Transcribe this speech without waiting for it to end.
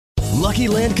Lucky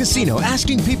Land Casino,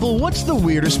 asking people, what's the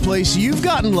weirdest place you've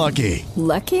gotten lucky?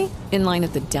 Lucky? In line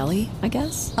at the deli, I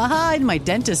guess? Aha, in my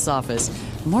dentist's office.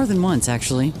 More than once,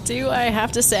 actually. Do I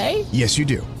have to say? Yes, you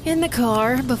do. In the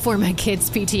car before my kids'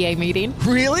 PTA meeting.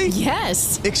 Really?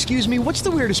 Yes. Excuse me, what's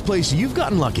the weirdest place you've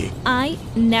gotten lucky? I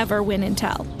never win and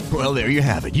tell. Well, there you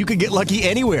have it. You can get lucky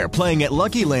anywhere, playing at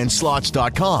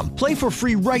LuckyLandSlots.com. Play for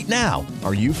free right now.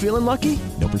 Are you feeling lucky?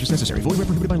 No purchase necessary. Void where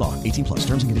prohibited by law. 18 plus.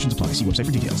 Terms and conditions apply. See website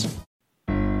for details.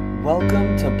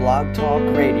 Welcome to Blog Talk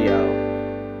Radio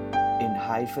in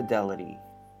high fidelity.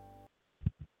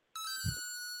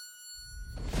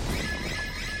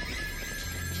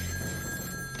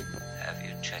 Have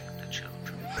you checked the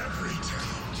children? Every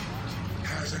town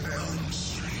has an Elm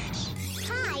Street.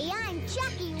 Hi, I'm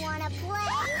Chucky. Wanna play?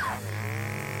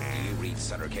 Do you read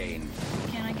Sutter Kane?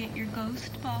 Can I get your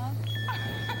ghost, Bob?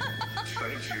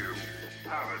 Thank you.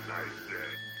 Have a nice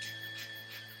day.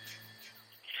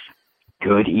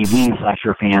 Good evening,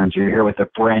 Slasher fans. You're here with a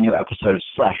brand new episode of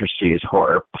Slasher Studios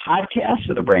Horror Podcast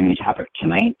with a brand new topic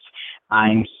tonight.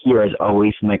 I'm here, as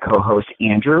always, with my co-host,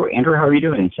 Andrew. Andrew, how are you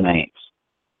doing tonight?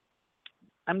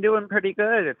 I'm doing pretty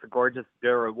good. It was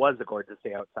a gorgeous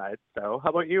day outside. So, how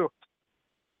about you?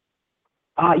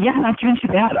 Yeah, not doing too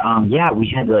bad. We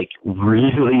had, it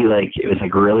was,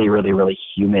 really, really, really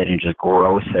humid and just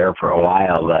gross there for a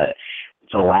while, but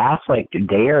the last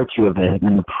day or two of it have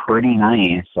been pretty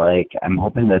nice. I'm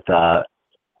hoping that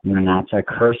not to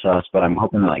curse us, but I'm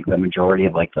hoping that the majority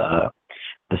of the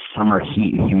summer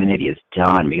heat and humidity is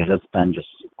done, because it's been just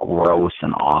gross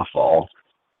and awful.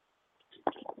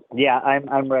 Yeah,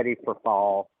 I'm ready for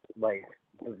fall.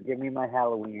 Just give me my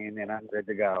Halloween and I'm good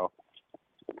to go.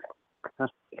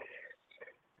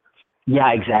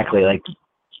 Yeah, exactly.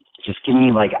 Just give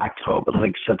me October,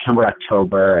 September,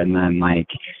 October, and then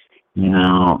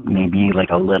maybe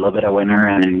a little bit of winter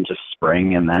and then just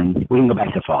spring, and then we can go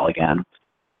back to fall again.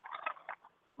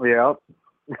 Yep.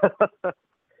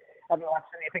 Have you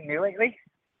watched anything new lately?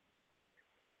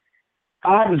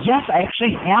 Yes, I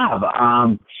actually have.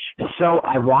 So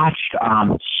I watched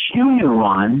two new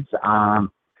ones.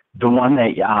 The one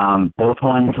that, both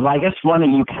ones, well, I guess one that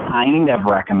you kind of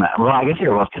recommend. Well, I guess you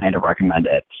both kind of recommend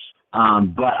it.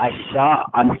 But I saw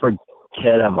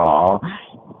Unforgettable.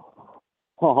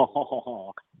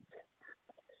 Oh.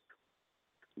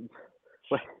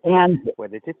 And what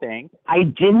did you think? I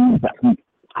didn't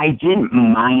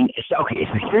mind. So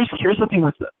here's the thing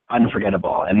with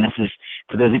Unforgettable, and this is,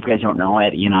 for those of you guys who don't know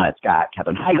it, it's got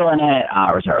Katherine Heigl in it,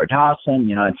 Rosario Dawson.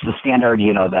 It's the standard,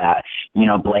 that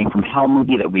Blame from Hell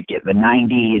movie that we'd get in the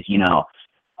 '90s.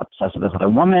 Obsessed with this other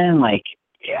woman.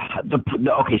 So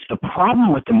the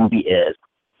problem with the movie is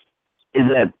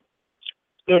that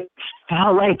it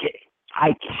felt like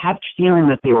I kept feeling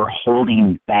that they were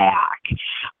holding back.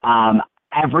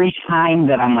 Every time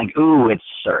that I'm ooh, it's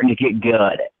starting to get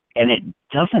good. And it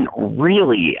doesn't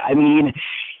really. I mean,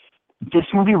 this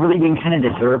movie really didn't kind of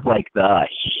deserve the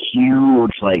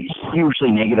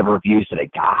hugely negative reviews that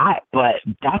it got. But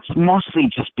that's mostly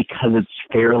just because it's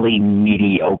fairly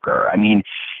mediocre. I mean,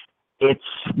 it's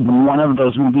one of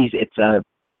those movies, it's a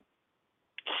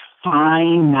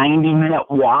fine 90-minute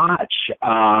watch.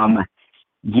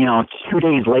 2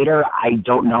 days later, I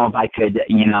don't know if I could,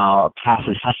 pass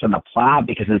the test on the plot,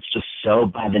 because it's just so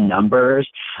by the numbers.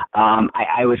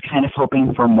 I was kind of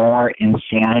hoping for more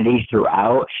insanity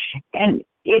throughout, and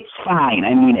it's fine.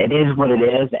 I mean, it is what it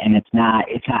is, and it's not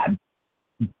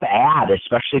bad,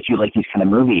 especially if you like these kind of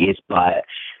movies, but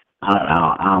I don't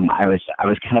know. I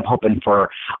was kind of hoping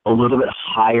for a little bit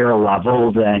higher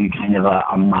level than kind of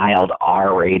a mild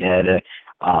R-rated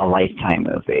Lifetime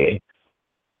movie.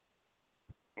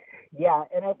 Yeah,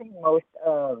 and I think most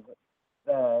of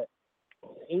the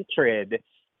hatred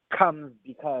comes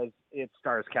because it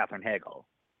stars Katherine Heigl.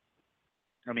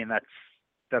 I mean,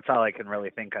 that's all I can really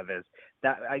think of is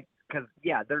that because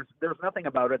there's nothing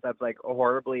about it that's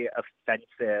horribly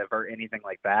offensive or anything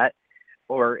like that,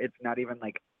 or it's not even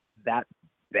that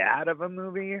bad of a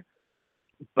movie,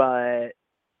 but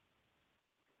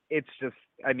it's just,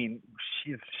 I mean,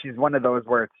 she's one of those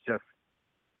where it's just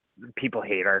people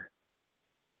hate her.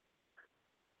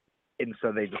 And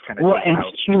so they just kind of and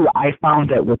too, I found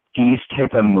that with these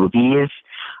type of movies,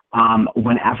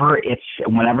 whenever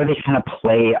they kind of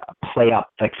play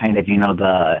up the kind of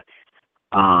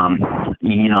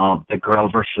the girl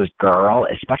versus girl,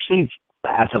 especially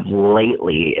as of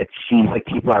lately, it seems like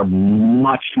people are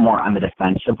much more on the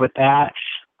defensive with that.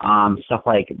 Stuff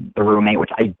like The Roommate, which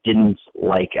I didn't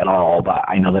like at all, but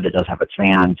I know that it does have its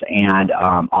fans, and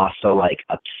also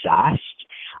Obsessed.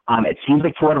 It seems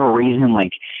like for whatever reason,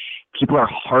 people are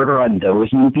harder on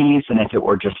those movies than if it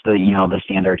were just the, you know, the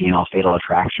standard, you know, Fatal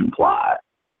Attraction plot.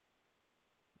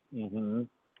 Mm-hmm.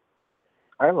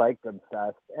 I like Good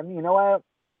Stuff. And you know what?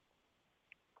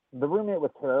 The Roommate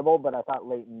was terrible, but I thought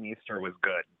Leighton Meester was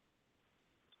good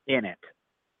in it.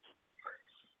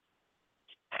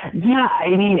 Yeah, I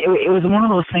mean, it was one of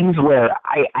those things where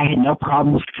I had no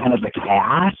problems with kind of the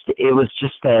cast. It was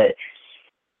just that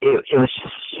it was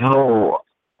just so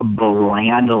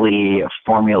blandly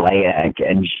formulaic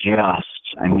and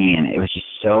just, I mean, it was just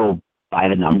so by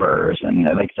the numbers. And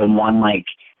like the one, like,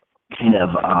 kind of,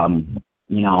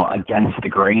 you know, against the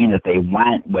grain that they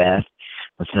went with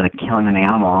was like killing an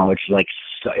animal, which like,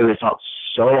 so, it was felt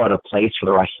so out of place for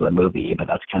the rest of the movie, but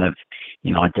that's kind of,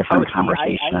 you know, a different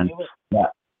conversation.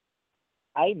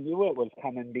 I knew it was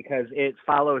coming because it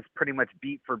follows pretty much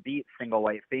beat for beat Single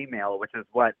White Female, which is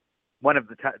what one of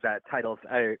the titles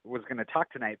I was going to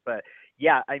talk tonight. But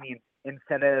yeah, I mean,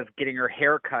 instead of getting her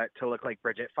hair cut to look like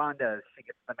Bridget Fonda's, she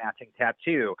gets the matching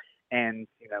tattoo. And,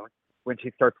 you know, when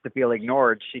she starts to feel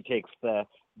ignored, she takes the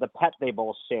pet they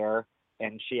both share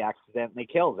and she accidentally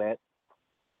kills it.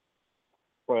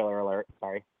 Spoiler alert,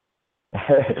 sorry.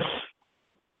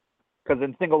 Because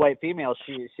in Single White Female,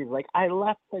 she's like, I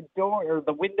left the door or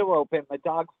the window open, the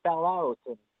dog fell out.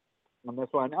 And on this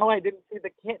one, oh, I didn't see the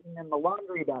kitten in the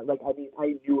laundry bag. Like, I mean,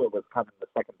 I knew it was coming the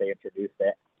second they introduced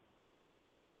it.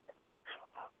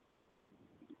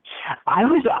 I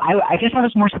guess I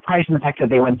was more surprised in the fact that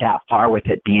they went that far with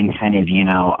it being kind of, you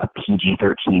know, a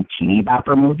PG-13 teeny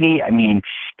bopper movie. I mean,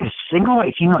 because Single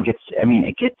White Female gets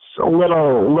a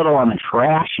little on the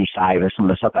trashy side with some of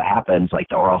the stuff that happens, like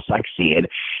the oral sex scene.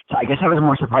 So I guess I was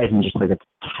more surprised in just like the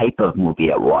type of movie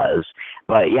it was.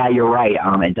 But yeah, you're right.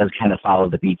 It does kind of follow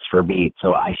the beats for beat,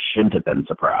 so I shouldn't have been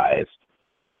surprised.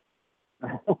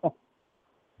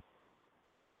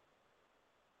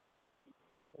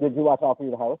 Did you watch All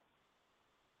Through the House?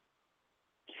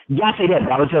 Yes, I did.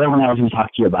 That was the other one that I was going to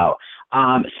talk to you about.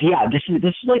 So yeah, this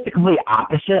is like the complete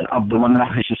opposite of the one that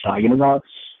I was just talking about.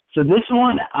 So this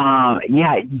one,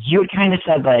 yeah, you had kind of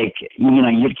said like, you know,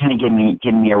 you'd kind of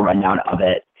give me a rundown of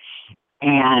it,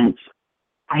 and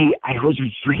I was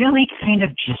really kind of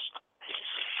just,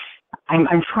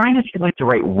 I'm trying to think like the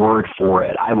right word for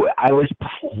it. I was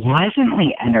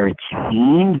pleasantly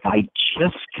entertained by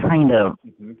just kind of.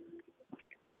 Mm-hmm.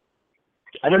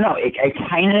 I don't know. It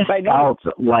kind of felt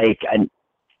like an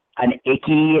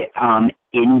icky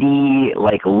indie,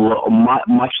 like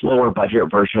much lower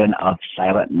budget version of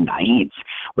Silent Night,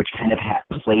 which kind of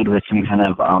played with some kind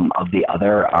of the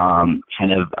other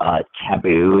kind of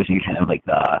taboos and kind of like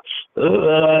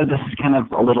this is kind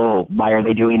of a little, why are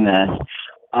they doing this?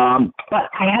 But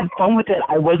I had fun with it.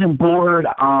 I wasn't bored.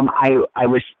 I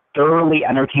was thoroughly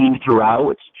entertained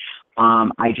throughout.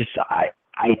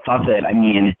 I thought that, I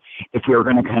mean, if we were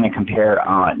going to kind of compare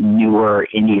newer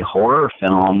indie horror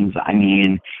films, I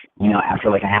mean, you know, after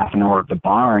like a half an hour at the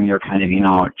barn, you're kind of, you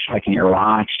know, checking your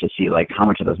watch to see like how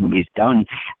much of those movies done.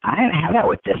 I didn't have that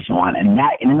with this one, and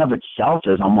that in and of itself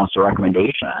is almost a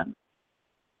recommendation.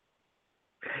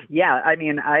 Yeah, I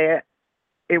mean,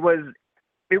 it wasn't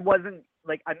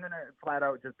like, I'm going to flat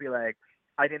out just be like,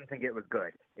 I didn't think it was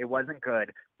good. It wasn't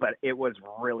good, but it was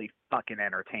really fucking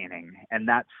entertaining, and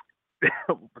that's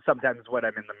sometimes what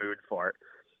I'm in the mood for.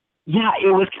 Yeah, it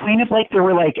was kind of like they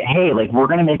were like, hey, like we're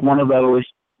going to make one of those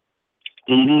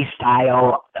 80s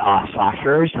style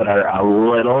slashers that are a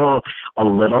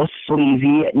little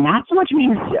sleazy. Not so much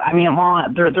mean. I mean, well,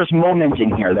 there's moments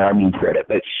in here that are mean spirited,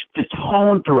 but the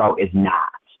tone throughout is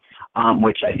not,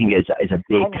 which I think is a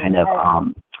big kind of.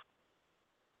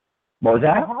 What was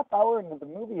that? A half hour into the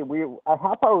movie,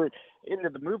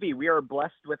 we are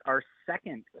blessed with our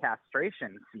second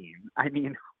castration scene. I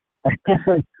mean, but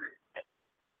I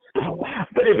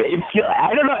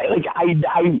don't know. Like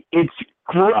it's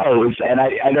gross, and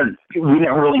I don't. We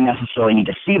didn't really necessarily need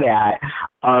to see that,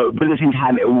 but at the same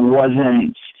time, it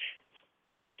wasn't.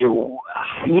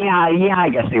 Yeah, I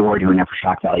guess they were doing it for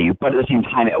shock value, but at the same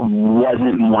time, it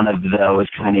wasn't one of those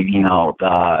kind of, you know,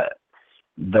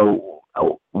 the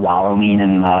wallowing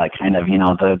in the kind of, you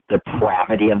know, the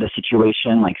depravity of the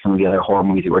situation, like some of the other horror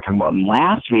movies that we were talking about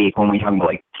last week when we were talking about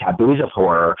like taboos of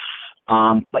horror.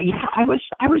 But yeah, I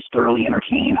was thoroughly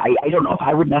entertained. I don't know if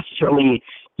I would necessarily,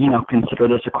 you know, consider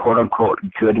this a quote unquote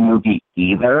good movie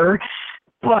either,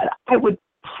 but I would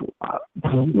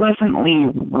pleasantly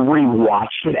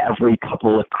rewatch it every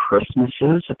couple of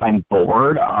Christmases if I'm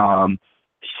bored.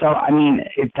 So I mean,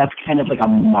 that's kind of like a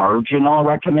marginal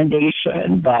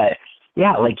recommendation, but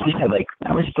yeah, like you said, like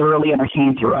I was thoroughly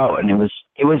entertained throughout, and it was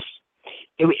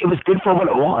good for what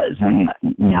it was. And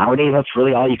nowadays, that's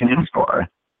really all you can ask for.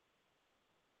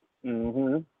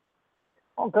 Mm-hmm.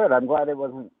 Oh, good. I'm glad it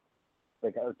wasn't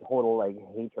like a total like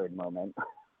hatred moment.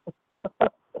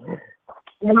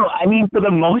 I mean, for the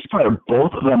most part,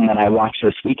 both of them that I watched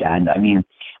this weekend, I mean,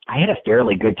 I had a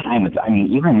fairly good time with. I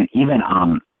mean, even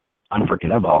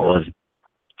Unforgettable was,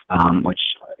 which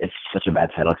is such a bad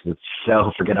title because it's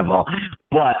so forgettable,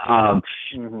 but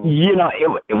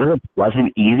it was a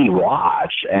pleasant, easy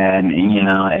watch, and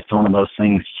it's one of those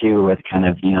things too with kind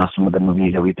of some of the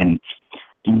movies that we've been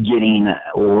getting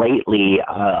lately,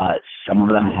 some of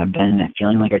them have been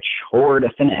feeling like a chore to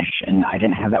finish, and I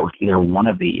didn't have that with either one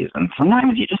of these. And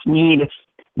sometimes you just need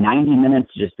 90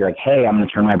 minutes to just be like, hey, I'm going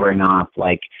to turn my brain off,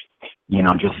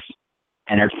 just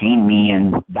entertain me,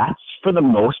 and that's for the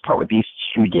most part what these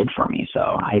two did for me.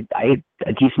 So I had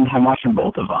a decent time watching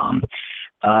both of them.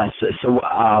 So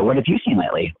what have you seen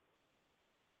lately?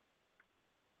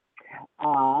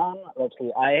 Let's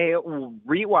see. I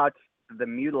rewatched The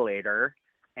Mutilator,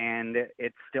 and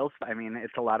it's still, I mean,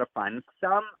 it's a lot of fun.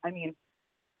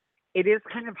 It is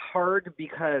kind of hard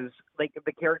because, like,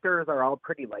 the characters are all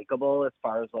pretty likable as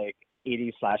far as, like,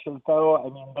 80s slashers go. I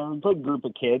mean, they're a good group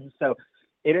of kids, so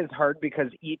it is hard because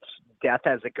each death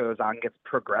as it goes on gets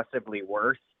progressively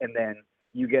worse, and then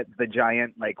you get the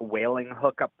giant, like, wailing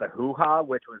hook up the hoo-ha,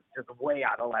 which was just way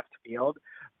out of left field.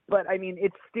 But, I mean,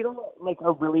 it's still, like,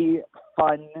 a really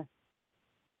fun,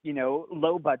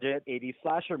 low budget 80s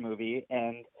slasher movie.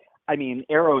 And I mean,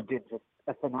 Arrow did just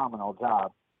a phenomenal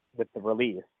job with the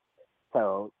release.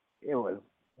 So it was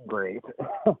great.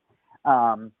 Let's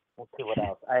see what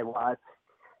else. I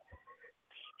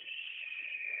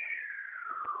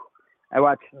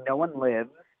watched No One Lives,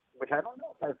 which I don't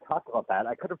know if I've talked about that.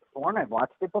 I could have sworn I've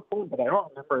watched it before, but I don't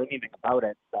remember anything about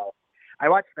it. So I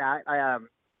watched that.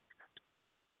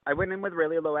 I went in with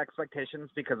really low expectations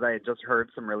because I had just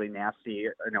heard some really nasty,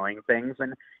 annoying things.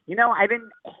 And, I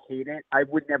didn't hate it. I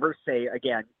would never say,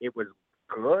 again, it was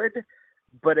good,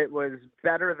 but it was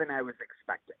better than I was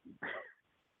expecting.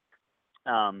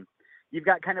 You've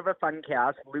got kind of a fun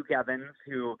cast. Luke Evans,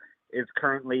 who is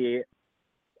currently,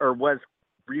 or was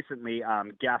recently,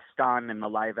 Gaston in the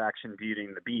live-action Beauty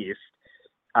and the Beast,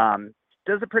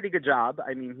 does a pretty good job.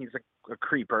 I mean, he's a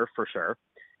creeper for sure.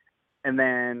 And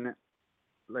then,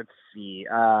 let's see,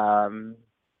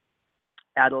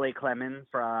 Adelaide Clemens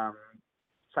from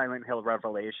Silent Hill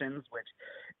Revelations, which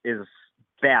is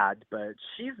bad, but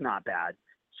she's not bad.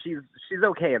 She's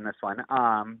okay in this one.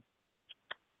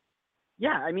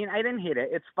 Yeah, I mean, I didn't hate it.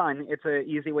 It's fun. It's an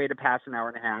easy way to pass an hour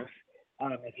and a half.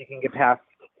 If you can get past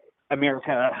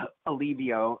America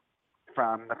Alivio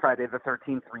from the Friday the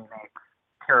 13th remake,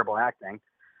 terrible acting.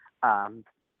 So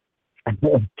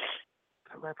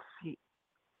let's see.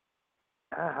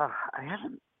 I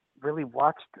haven't really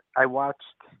watched. I watched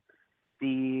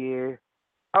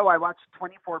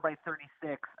 24 by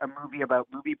 36, a movie about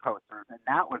movie posters, and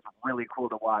that was really cool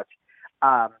to watch.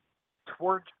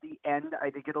 Towards the end, I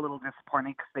did get a little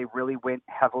disappointed because they really went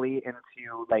heavily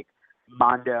into like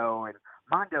Mondo and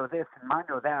Mondo this and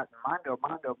Mondo that and Mondo,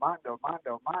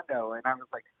 and I was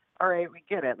like, all right, we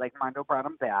get it. Like Mondo brought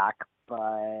him back,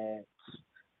 but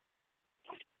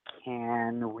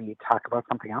can we talk about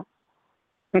something else?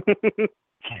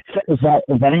 Is that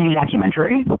a new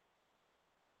documentary?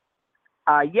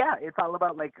 Yeah, it's all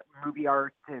about like movie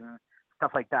art and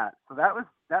stuff like that. So that was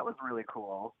really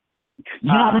cool.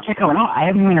 Yeah, I'll check it out. I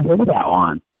haven't even heard of that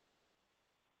one.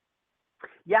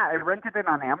 Yeah, I rented it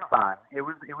on Amazon. It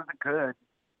was a good.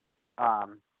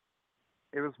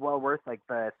 It was well worth like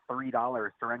the $3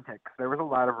 to rent it because there was a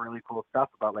lot of really cool stuff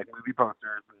about like movie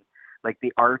posters and like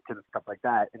the art and stuff like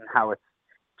that and how it's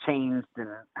changed and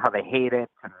how they hate it.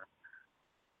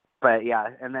 But yeah,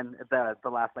 and then the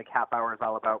last like half hour is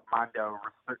all about Mondo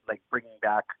like bringing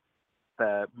back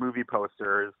the movie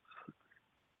posters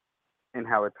and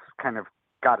how it's kind of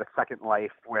got a second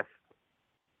life with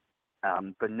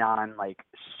the non like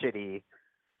shitty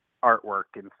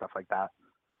artwork and stuff like that.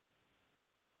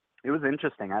 It was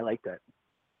interesting. I liked it.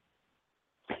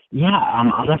 Yeah,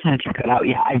 I'll definitely check it out.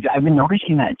 Yeah, I've been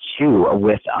noticing that too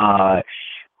with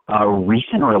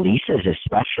recent releases,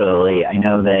 especially. I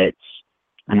know it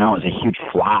was a huge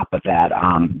flop of that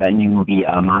new movie,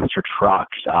 Monster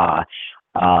Trucks.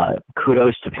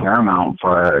 Kudos to Paramount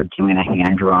for doing a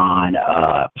hand-drawn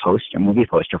movie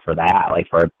poster for that, like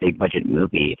for a big budget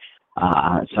movie.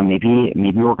 So maybe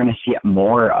we're going to see it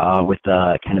more with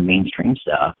the kind of mainstream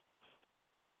stuff.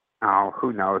 Oh,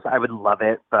 who knows? I would love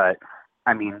it, but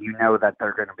I mean, you know that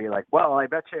they're going to be like, well, I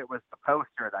bet you it was the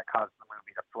poster that caused the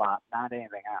movie to flop, not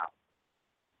anything else.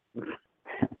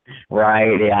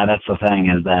 Right, yeah, that's the thing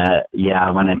is that,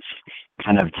 yeah, when it's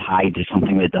kind of tied to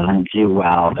something that doesn't do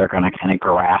well, they're going to kind of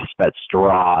grasp at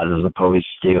straws as opposed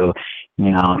to,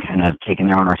 kind of taking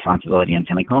their own responsibility and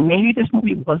saying, like, well, maybe this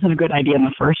movie wasn't a good idea in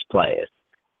the first place.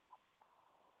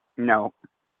 No,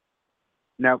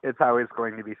 it's always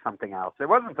going to be something else. It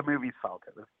wasn't the movie's fault.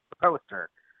 It was the poster,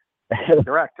 the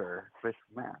director, this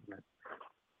man.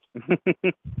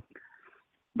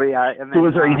 But yeah, and then, so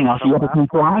was there anything else you ever came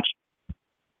to watch?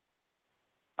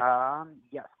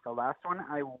 Yes, the last one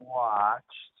I watched,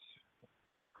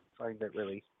 find it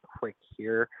really quick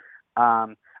here.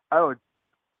 I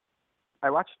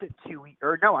watched it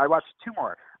I watched two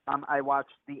more. I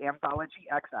watched the Anthology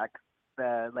XX,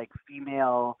 the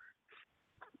female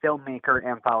filmmaker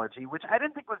anthology, which I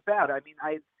didn't think was bad. I mean,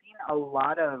 I had seen a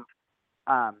lot of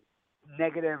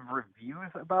negative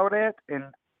reviews about it, and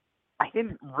I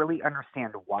didn't really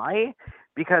understand why,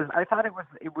 because I thought it was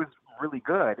really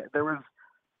good. There was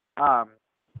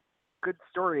good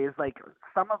stories. Like,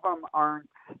 some of them aren't,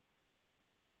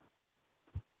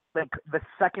 like, the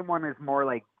second one is more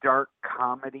like dark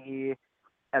comedy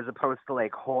as opposed to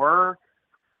like horror,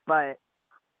 but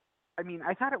I mean,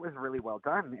 I thought it was really well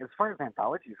done. As far as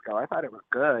anthologies go, I thought it was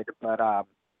good, but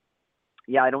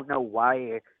yeah, I don't know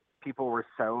why people were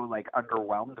so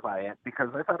underwhelmed by it,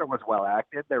 because I thought it was well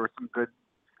acted. There were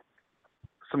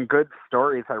some good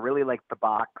stories. I really liked The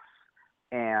Box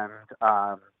and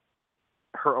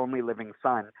Her Only Living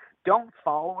Son. Don't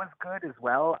Fall was good as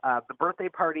well. The Birthday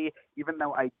Party, even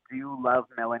though I do love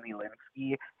Melanie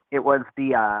Lynskey, it was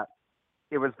the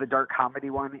dark comedy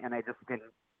one, and I just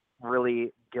didn't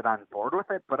really get on board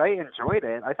with it. But I enjoyed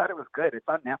it. I thought it was good. It's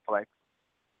on Netflix.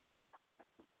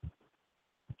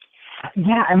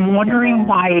 Yeah, I'm wondering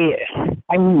why.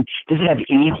 I mean, does it have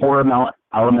any horror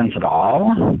elements at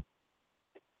all?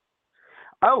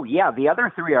 Oh yeah, the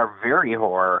other three are very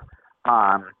horror.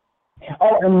 And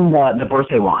the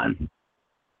birthday one.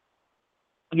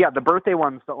 Yeah, the birthday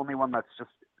one's the only one that's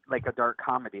just like a dark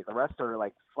comedy. The rest are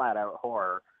like flat out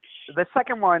horror. The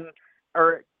second one,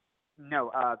 the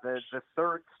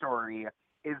third story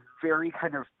is very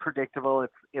kind of predictable.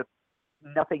 It's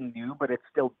nothing new, but it's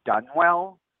still done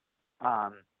well.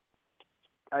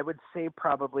 I would say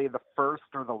probably the first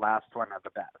or the last one are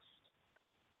the best,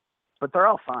 but they're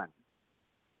all fun.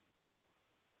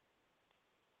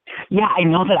 Yeah, I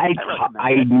know that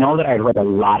I'd read a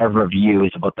lot of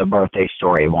reviews about the birthday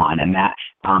story one and that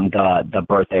the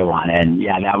birthday one, and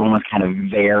yeah, that one was kind of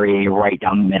very right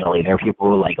down the middle. Either people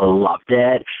who loved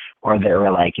it, or they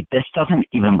were like, this doesn't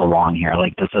even belong here.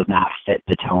 Like, this does not fit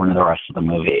the tone of the rest of the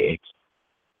movie.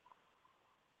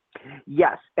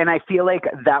 Yes, and I feel like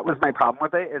that was my problem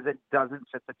with it, is it doesn't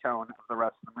fit the tone of the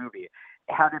rest of the movie.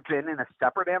 Had it been in a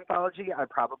separate anthology, I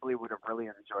probably would have really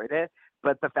enjoyed it.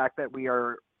 But the fact that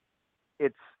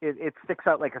it sticks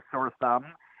out like a sore thumb,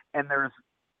 and there's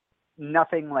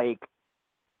nothing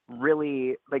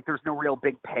really, there's no real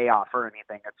big payoff or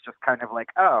anything. It's just kind of like,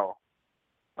 oh,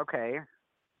 okay.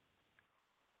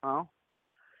 Oh.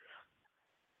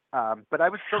 But I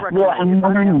would still recommend I'm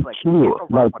wondering too,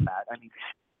 with that. I mean,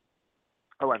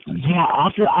 yeah, I'll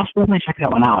definitely check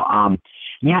that one out.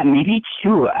 Yeah, maybe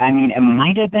too. I mean, it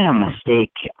might have been a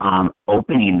mistake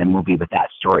opening the movie with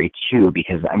that story too,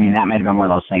 because I mean that might have been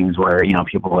one of those things where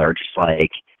people are just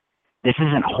like, this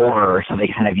isn't horror, so they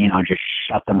kind of just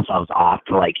shut themselves off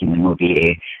to liking the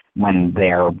movie when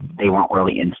they weren't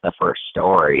really into the first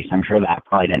story. So I'm sure that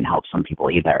probably didn't help some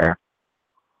people either.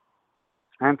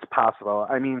 That's possible.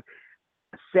 I mean,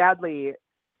 sadly,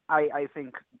 I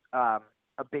think a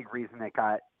big reason it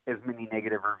got as many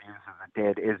negative reviews as it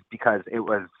did is because it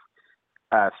was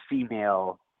a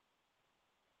female,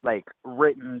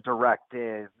 written,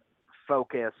 directed,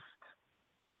 focused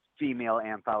female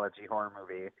anthology horror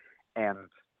movie. And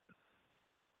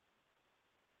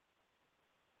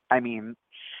I mean,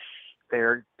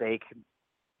 they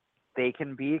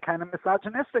can be kind of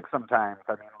misogynistic sometimes.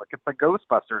 I mean, look at the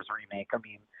Ghostbusters remake. I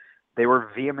mean, they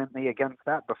were vehemently against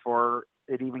that before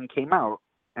it even came out.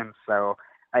 And so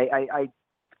I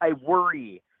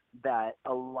worry that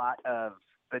a lot of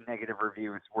the negative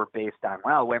reviews were based on,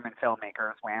 well, women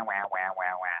filmmakers, wah, wah, wah,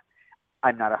 wah, wah.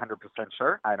 I'm not 100%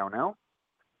 sure. I don't know.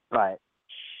 But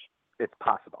it's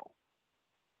possible.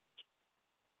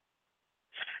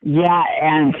 Yeah,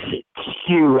 and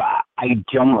two, I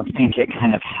don't think it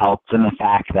kind of helped in the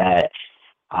fact that,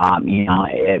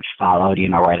 it followed,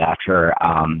 right after,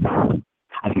 I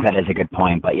think that is a good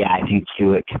point. But yeah, I think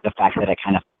too, the fact that it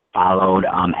kind of followed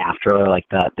after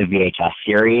the VHS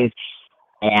series,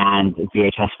 and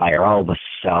VHS Viral was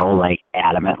so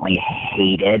adamantly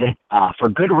hated for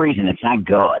good reason. It's not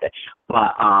good,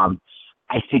 but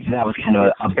I think that was kind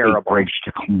of a big bridge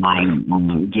to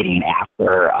combine getting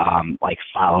after, like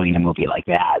following a movie like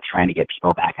that, trying to get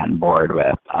people back on board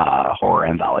with horror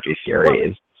anthology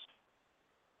series.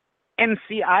 And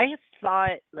see, I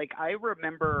thought, like, I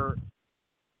remember,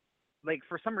 like,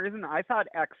 for some reason, I thought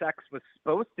XX was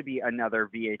supposed to be another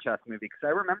VHS movie, because I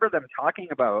remember them talking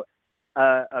about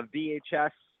a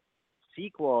VHS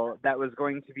sequel that was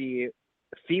going to be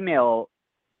female,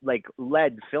 like,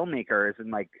 led filmmakers, and,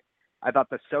 like, I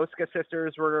thought the Soska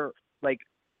sisters were, like,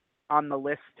 on the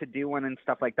list to do one and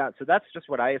stuff like that. So that's just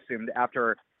what I assumed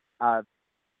after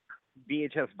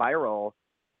VHS Viral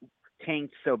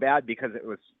tanked so bad because it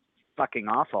was fucking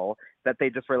awful, that they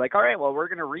just were like, all right, well, we're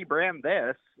going to rebrand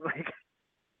this. Like,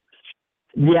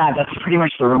 yeah, that's pretty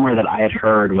much the rumor that I had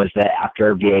heard, was that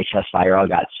after VHS Viral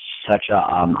got such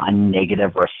a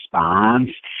negative response,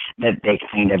 that they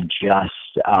kind of just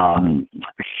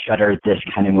shuttered this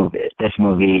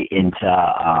movie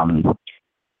into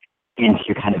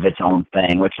kind of its own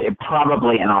thing, which it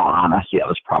probably, in all honesty, that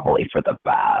was probably for the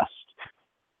best.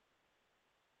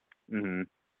 Mm-hmm.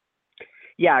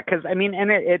 Yeah, because, I mean, and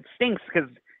it stinks, because,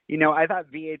 you know, I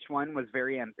thought VH1 was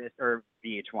very ambitious, or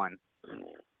VH1.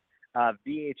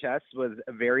 VHS was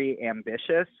very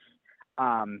ambitious.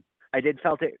 I did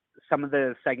felt some of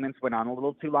the segments went on a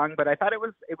little too long, but I thought it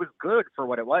was good for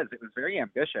what it was. It was very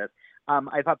ambitious.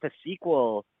 I thought the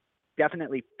sequel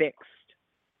definitely fixed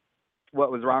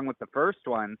what was wrong with the first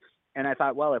one, and I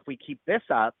thought, well, if we keep this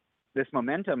up, this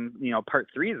momentum, you know, part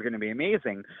 3 is going to be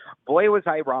amazing. Boy, was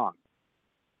I wrong.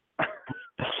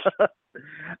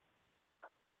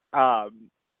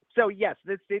 So yes,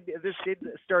 this did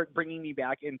start bringing me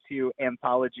back into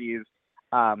anthologies,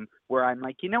 where I'm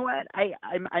like, you know what, I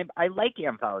like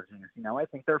anthologies. You know, I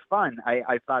think they're fun.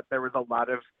 I thought there was a lot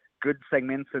of good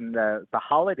segments in the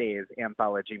Holidays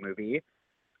anthology movie,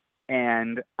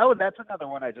 and that's another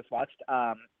one I just watched.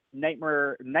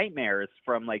 Nightmares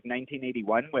from like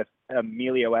 1981 with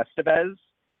Emilio Estevez.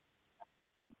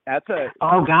 That's a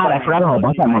oh god, I forgot all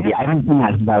about that movie. I haven't seen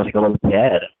that since I was like a little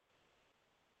kid.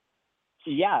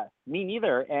 Yeah, me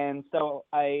neither. And so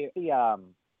I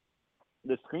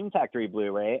the Scream Factory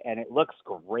Blu-ray, and it looks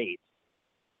great.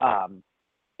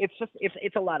 It's just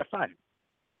it's a lot of fun.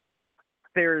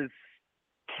 There's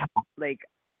like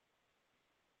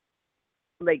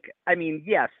I mean,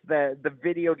 yes, the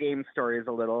video game story is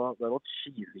a little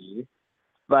cheesy,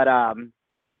 but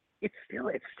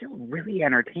it's still really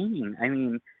entertaining. I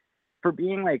mean, for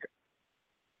being like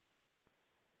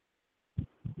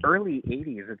early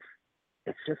 80s,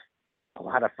 it's just a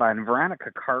lot of fun. Veronica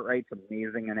Cartwright's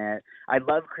amazing in it. I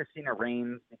love Christina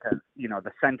Rains because, you know,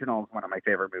 The Sentinel is one of my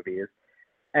favorite movies,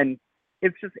 and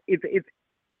it's just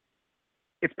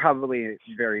it's probably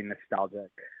very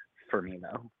nostalgic for me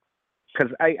though,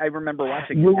 because I remember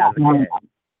watching it as a kid.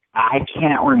 I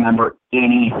can't remember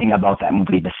anything about that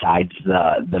movie besides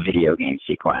the video game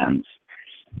sequence.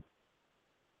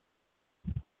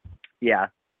 Yeah.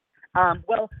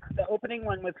 Well, the opening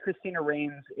one with Christina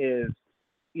Rains is,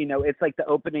 you know, it's like the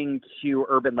opening to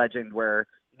Urban Legend, where,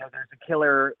 you know, there's a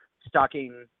killer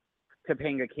stalking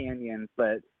Topanga Canyon,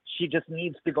 but she just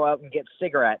needs to go out and get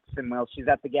cigarettes. And while she's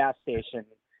at the gas station,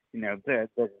 you know, the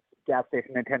gas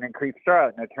station attendant creeps her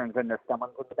out, and it turns into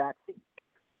someone's in the back seat.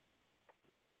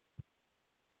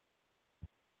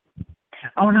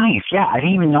 Oh, nice. Yeah, I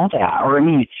didn't even know that. Or, I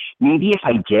mean, maybe if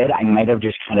I did, I might have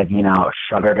just kind of, you know,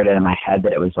 shuddered it in my head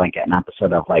that it was like an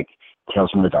episode of like Tales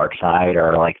from the Dark Side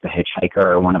or like The Hitchhiker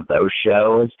or one of those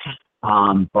shows.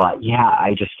 But yeah,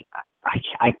 I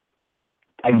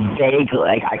vaguely,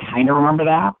 like, I kind of remember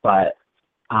that, but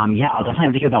yeah, I'll definitely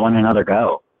have to give that one another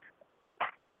go.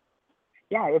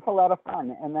 Yeah, it's a lot of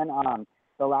fun. And then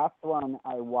the last one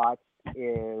I watched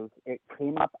it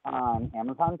came up on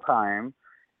Amazon Prime.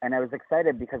 And I was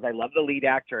excited because I love the lead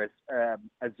actress,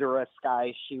 Azura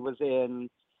Sky. She was in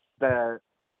the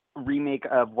remake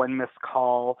of One Missed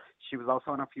Call. She was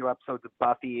also in a few episodes of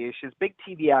Buffy. She's a big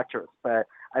TV actress, but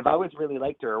I've always really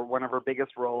liked her. One of her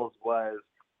biggest roles was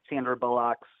Sandra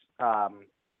Bullock's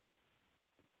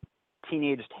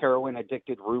teenage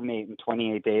heroin-addicted roommate in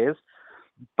 28 Days.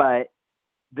 But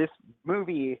this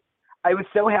movie, I was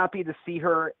so happy to see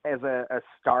her as a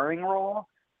starring role.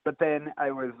 But then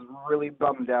I was really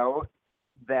bummed out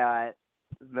that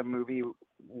the movie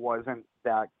wasn't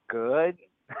that good.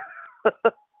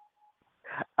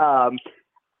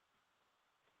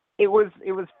 It was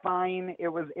fine. It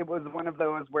was one of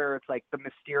those where it's like the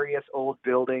mysterious old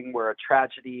building where a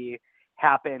tragedy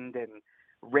happened, and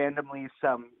randomly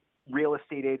some real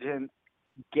estate agent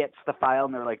gets the file,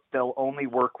 and they're like, they'll only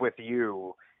work with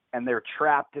you, and they're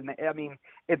trapped in the. I mean,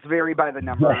 it's very by the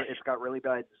number. It's got really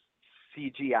bad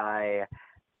CGI,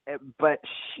 but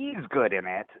she's good in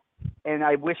it, and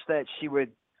I wish that she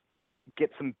would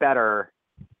get some better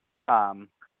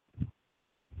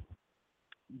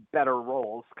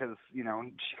roles, because she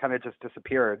kind of just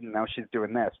disappeared, and now she's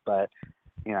doing this. But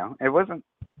it was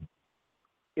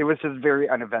just very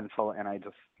uneventful, and I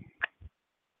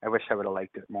wish I would have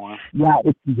liked it more. Yeah,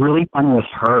 it's really fun with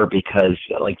her because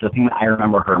like the thing that I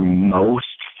remember her most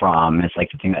from is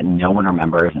like the thing that no one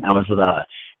remembers, and that was the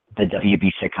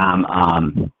WB sitcom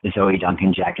Zoe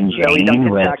Duncan, Jack and Jane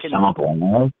with Selma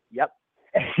Blair. Yep.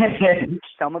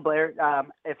 Selma Blair.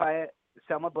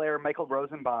 Selma Blair, Michael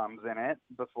Rosenbaum's in it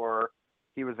before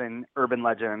he was in Urban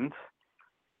Legend.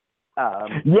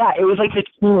 Yeah, it was like the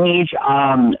teenage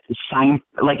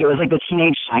it was like the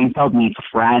teenage Seinfeld meets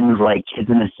Friends, like Kids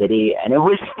in the City, and it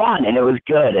was fun and it was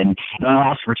good, and it only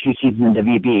lasted for 2 seasons in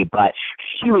WB, but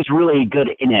she was really good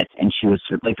in it, and she was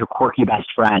like their quirky best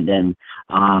friend, and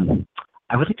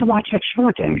I would like to watch that show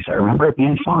again because I remember it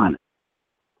being fun.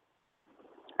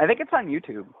 I think it's on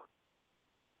YouTube.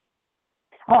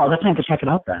 Oh, that's nice to check it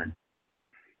out then.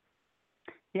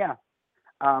 Yeah,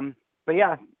 but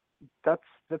yeah, that's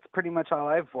pretty much all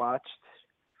I've watched.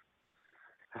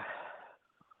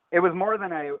 It was more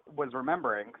than I was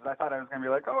remembering, because I thought I was going to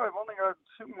be like, oh, I've only got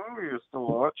 2 movies to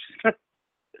watch.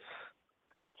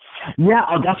 Yeah,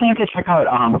 I'll definitely have to check out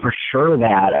for sure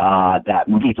that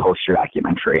movie poster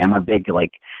documentary. I'm a big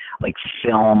like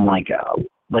film like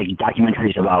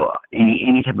documentaries about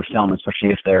any type of film, especially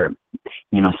if they're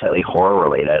slightly horror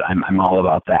related. I'm all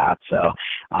about that. So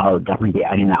I'll definitely be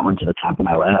adding that one to the top of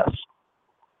my list.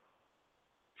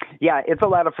 Yeah, it's a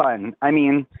lot of fun. I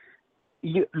mean,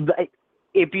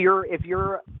 if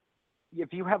you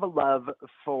have a love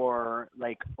for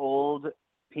like old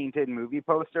painted movie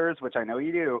posters, which I know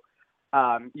you do,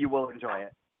 you will enjoy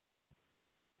it.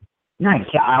 Nice.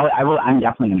 Yeah, I will. I'm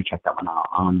definitely going to check that one out.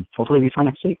 Hopefully before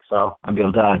next week, so I'll be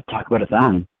able to talk about it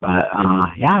then. But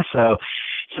yeah, so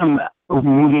some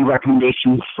movie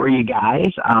recommendations for you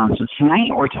guys. So tonight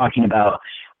we're talking about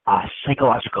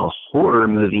psychological horror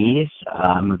movies,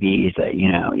 movies that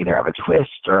either have a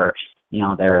twist or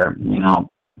they're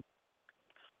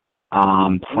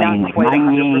playing like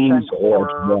mind games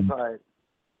or but...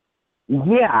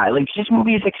 yeah, like just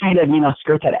movies that kind of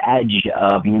skirt that edge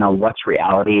of what's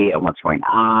reality and what's going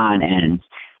on, and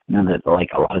that like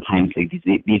a lot of times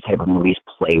these type of movies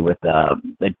play with the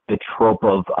trope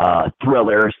of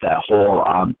thrillers, that whole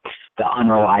the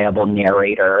unreliable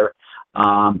narrator.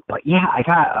 But yeah, I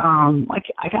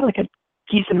got like a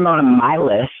decent amount on my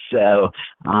list. So,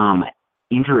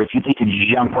 Andrew, if you'd like to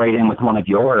jump right in with one of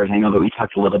yours, I know that we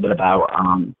talked a little bit about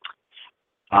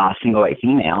Single White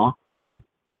Female.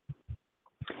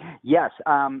 Yes,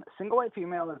 Single White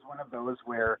Female is one of those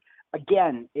where,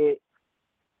 again, it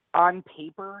on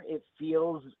paper it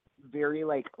feels very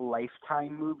like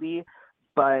Lifetime movie,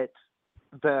 but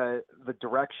the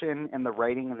direction and the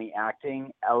writing and the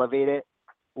acting elevate it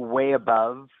way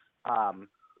above.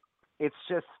 It's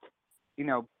just,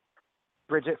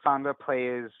 Bridget Fonda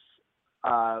plays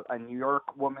a New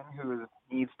York woman who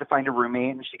needs to find a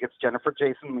roommate, and she gets Jennifer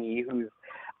Jason Leigh, who's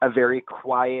a very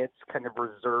quiet, kind of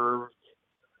reserved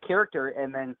character,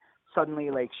 and then suddenly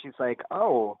she's like,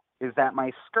 oh, is that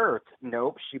my skirt?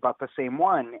 Nope, she bought the same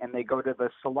one, and they go to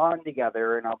the salon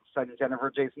together, and all of a sudden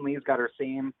Jennifer Jason Leigh's got her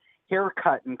same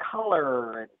haircut and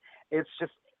color, and it's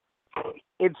just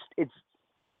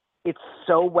it's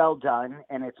so well done,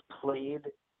 and it's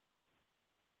played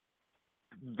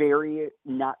very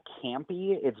not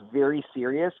campy. It's very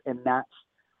serious, and that's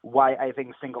why I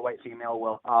think Single White Female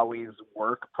will always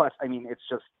work. Plus, I mean, it's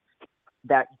just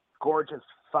that gorgeous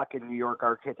fucking New York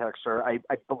architecture. I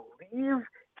believe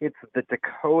it's the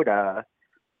Dakota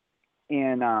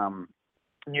in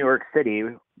New York City,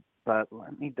 but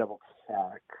let me double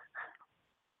check.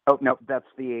 Oh, no, that's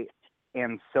the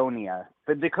Ansonia.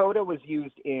 The Dakota was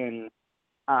used in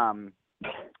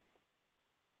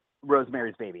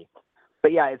Rosemary's Baby.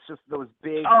 But yeah, it's just those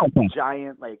big,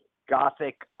 giant,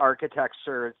 Gothic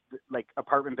architecture,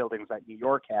 apartment buildings that New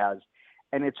York has,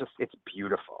 and it's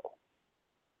beautiful.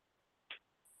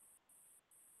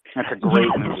 That's a great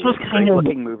movie. This was kind of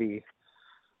looking movie.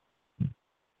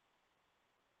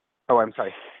 Oh, I'm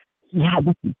sorry. Yeah,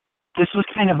 this was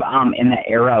kind of in the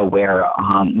era where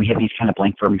we had these kind of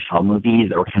blank verse hell movies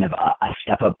that were kind of a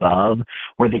step above,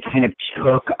 where they kind of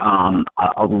took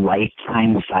a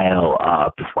Lifetime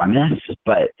style premise,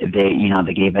 but they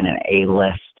gave it an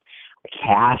A-list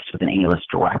cast with an A-list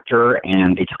director,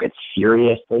 and they took it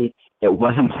seriously. It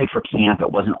wasn't played for camp. It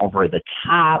wasn't over the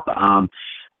top.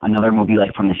 Another movie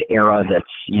from this era that's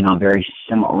very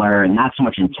similar, and not so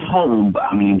much in tone, but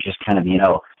I mean just kind of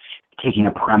taking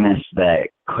a premise that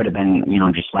could have been, you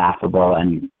know, just laughable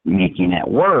and making it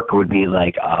work would be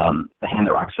like The Hand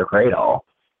That Rocks the Cradle.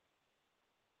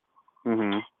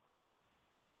 Mm-hmm.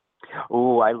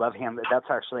 Oh, I love Hand. That's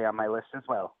actually on my list as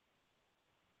well.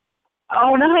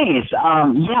 Oh, nice.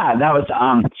 Yeah, that was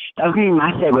going to be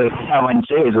my segue for that one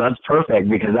too, so that's perfect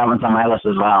because that one's on my list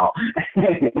as well.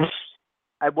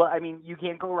 I mean, you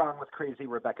can't go wrong with crazy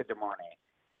Rebecca De Mornay.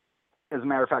 As a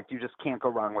matter of fact, you just can't go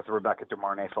wrong with Rebecca De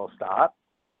Mornay, full stop.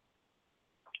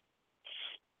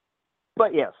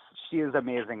 But yes, she is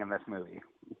amazing in this movie.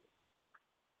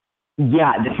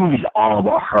 Yeah, this movie's all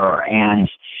about her, and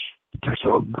there's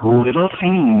little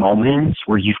tiny moments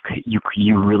where you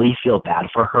really feel bad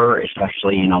for her,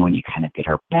 especially, you know, when you kind of get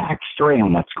her backstory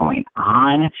and what's going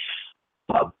on.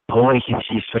 But boy, can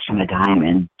she switch on a dime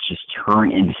and just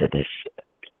turn into this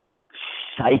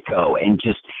psycho, and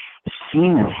just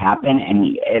seeing this happen,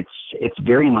 and it's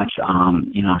very much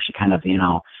you know, she kind of, you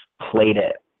know, played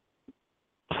that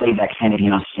kind of, you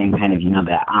know, same kind of, you know,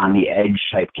 that on the edge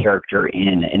type character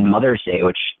in Mother's Day,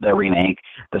 which the remake,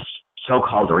 the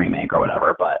so-called remake or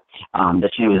whatever, but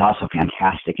that she was also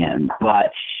fantastic in.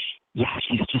 But yeah,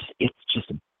 it's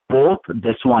just both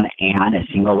this one and A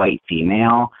Single White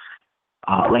Female.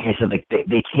 Like I said, like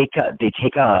they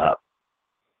take a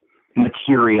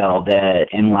material that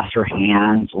in lesser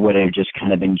hands would have just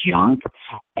kind of been junk,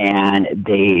 and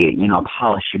they, you know,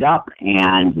 polish it up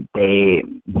and they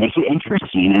make it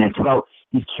interesting. And it's about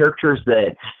these characters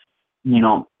that, you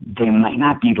know, they might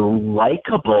not be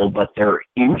likable, but they're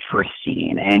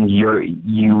interesting, and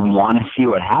you want to see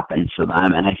what happens to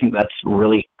them. And I think that's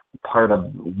really part of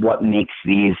what makes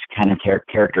these kind of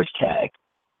characters tick.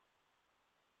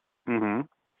 Mm-hmm.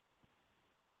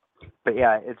 But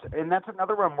yeah, and that's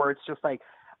another one where it's just like,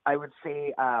 I would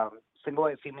say Single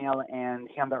White Female and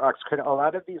Hand That Rocks Cradle, a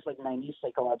lot of these like 90s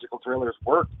psychological thrillers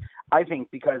worked, I think,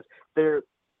 because their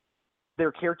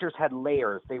characters had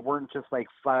layers. They weren't just like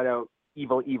flat out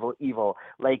evil, evil, evil.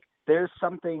 Like there's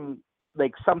something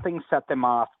set them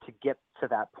off to get to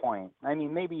that point. I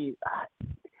mean, maybe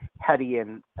Hetty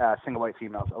and Single White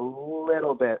Female's a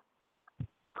little bit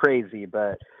crazy,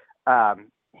 but Hand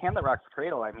That Rocks the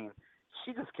Cradle, I mean,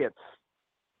 she just gets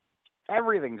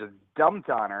everything just dumped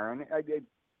on her, and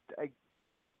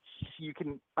you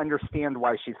can understand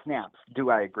why she snaps. Do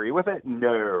I agree with it?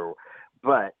 No,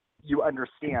 but you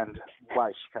understand why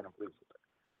she kind of loses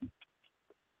it.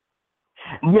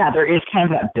 Yeah, there is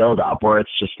kind of that build-up where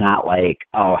it's just not like,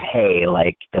 oh, hey,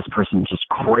 like this person's just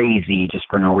crazy just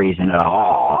for no reason at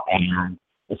all, and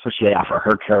especially for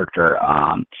her character,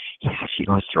 yeah, she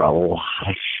goes through a lot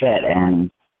of shit, and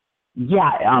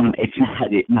yeah, it's not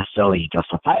necessarily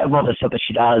justifiable, the stuff that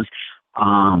she does,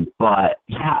 but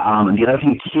yeah, the other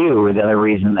thing too, the other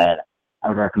reason that I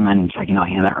would recommend checking out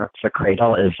Hand That Rocks the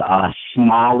Cradle is a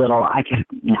small little, I can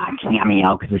not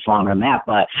cameo because it's longer than that,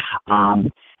 but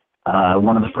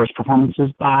one of the first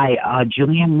performances by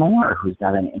Julianne Moore, who's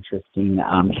got an interesting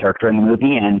character in the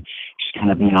movie, and she's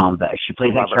kind of, you know, she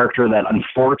plays that character that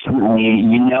unfortunately,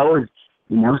 you know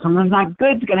something's not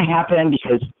good's going to happen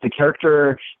because the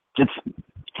character just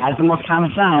has the most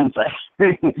common sense.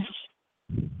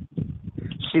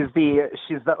 She's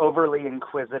the overly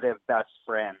inquisitive best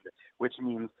friend, which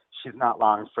means she's not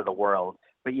long for the world.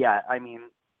 But yeah, I mean,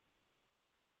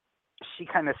 she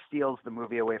kind of steals the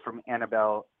movie away from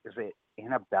Annabelle. Is it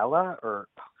Annabella or?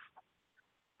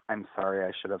 I'm sorry,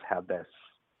 I should have had this.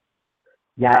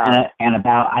 Yeah,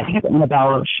 Annabelle. I think it's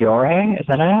Annabelle Sciorra. Is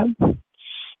that it?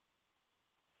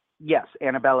 Yes,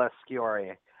 Annabella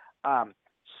Sciorra.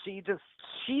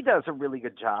 She does a really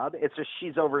good job. It's just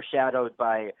she's overshadowed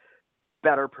by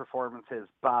better performances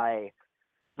by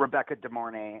Rebecca De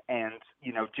Mornay, and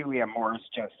you know, Julianne Moore's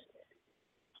just,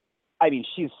 I mean,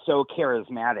 she's so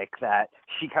charismatic that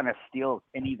she kind of steals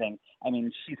anything. I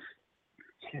mean, she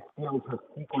steals her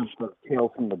sequence of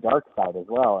Tales from the Dark Side as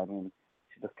well. I mean,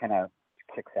 she just kind of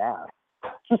kicks ass.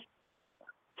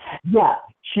 Yeah,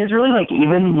 she's really like,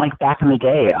 even like back in the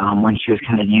day, when she was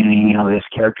kind of doing, you know, this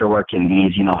character work in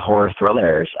these, you know, horror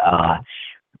thrillers,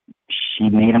 she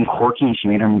made them quirky, she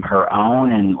made them her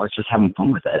own, and was just having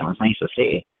fun with it. It was nice to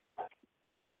see.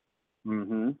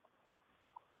 Mm-hmm.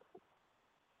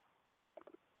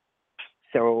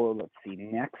 So let's see.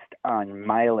 Next on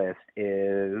my list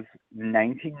is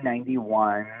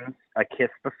 1991's A Kiss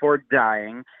Before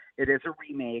Dying. It is a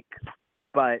remake,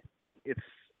 but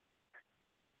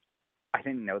I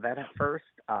didn't know that at first.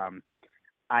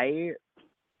 I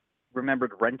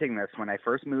remembered renting this when I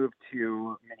first moved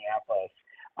to Minneapolis.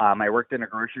 I worked in a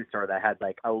grocery store that had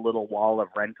like a little wall of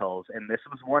rentals, and this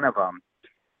was one of them.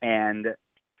 And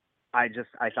I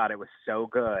thought it was so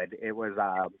good. It was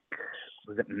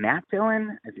was it Matt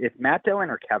Dillon? It's Matt Dillon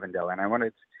or Kevin Dillon.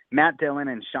 It's Matt Dillon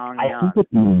and Sean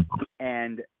Young.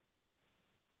 And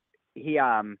he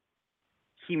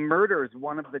murders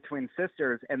one of the twin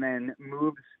sisters and then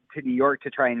moves to New York to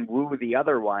try and woo the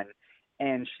other one.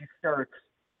 And she starts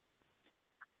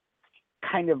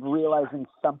kind of realizing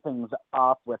something's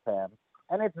off with him.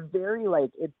 And it's very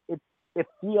like, it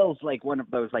feels like one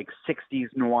of those like 60s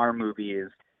noir movies,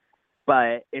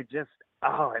 but it just,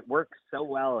 it works so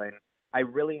well. And I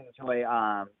really enjoy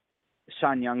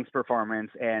Sean Young's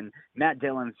performance, and Matt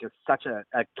Dillon's just such a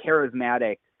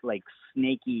charismatic, like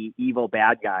snaky, evil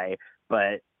bad guy,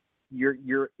 but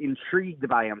you're intrigued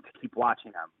by him to keep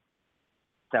watching him.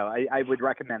 So I would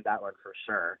recommend that one for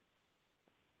sure.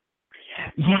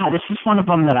 Yeah, this is one of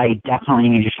them that I definitely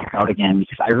need to check out again,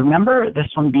 because I remember this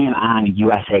one being on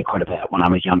USA quite a bit when I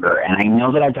was younger, and I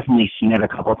know that I've definitely seen it a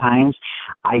couple of times.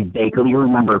 I vaguely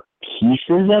remember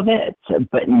pieces of it,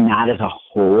 but not as a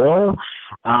whole.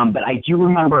 But I do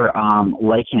remember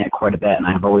liking it quite a bit, and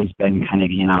I've always been kind of,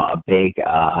 a big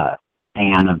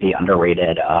fan of the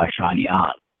underrated Sean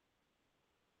Young.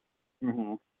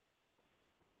 Mm-hmm.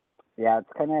 Yeah,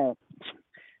 it's kind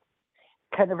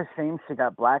of a shame she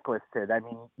got blacklisted. I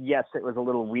mean, yes, it was a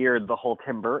little weird, the whole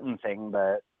Tim Burton thing,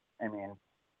 but I mean,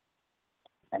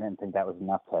 I didn't think that was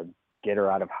enough to get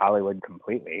her out of Hollywood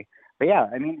completely. But yeah,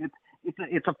 I mean,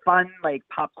 it's a fun, like,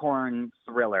 popcorn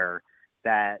thriller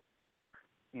that,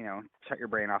 shut your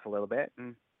brain off a little bit,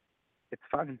 and it's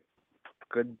fun.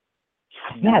 It's good.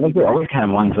 Yeah, those are always kind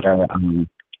of ones that are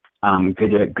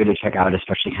good to check out,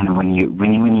 especially kind of when you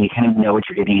kind of know what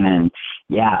you're getting. And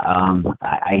yeah,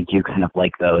 I do kind of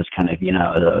like those kind of,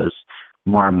 those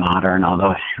more modern,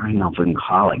 although I don't know if we can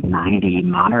call it 90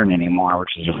 modern anymore,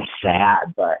 which is really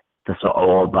sad, but they're so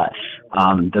old. But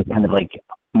those kind of like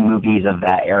movies of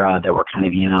that era that were kind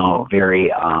of,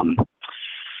 very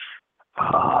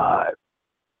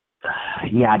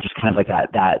just kind of like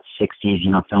that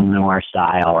 60s, film noir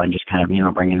style, and just kind of,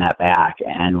 bringing that back.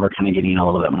 And we're kind of getting a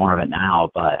little bit more of it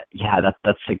now. But yeah,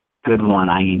 that's a good one.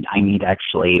 I need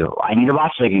to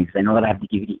watch it again, because I know that I have the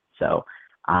DVD. So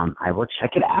I will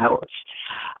check it out.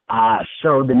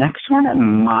 So the next one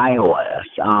on my list,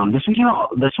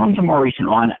 this one's a more recent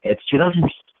one. It's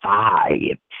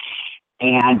 2005,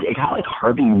 and it got like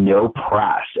hardly no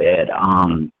press.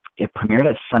 It premiered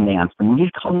at Sundance. The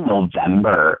movie's called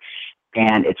November,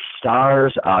 and it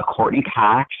stars Courtney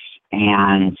Cox.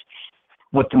 And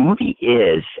what the movie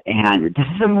is, and this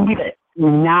is a movie that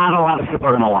not a lot of people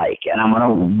are going to like, and I'm going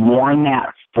to warn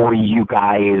that for you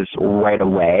guys right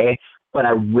away. But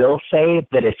I will say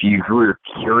that if you're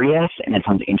curious and it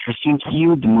sounds interesting to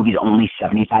you, the movie's only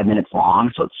 75 minutes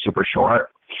long, so it's super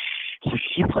short. So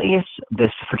she plays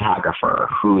this photographer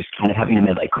who's kind of having a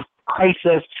midlife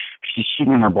crisis. She's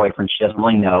cheating on her boyfriend. She doesn't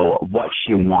really know what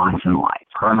she wants in life.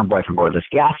 Her and her boyfriend go to this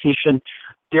gas station.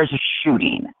 There's a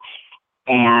shooting.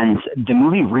 And the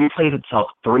movie replays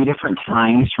itself 3 different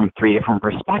times from 3 different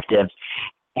perspectives.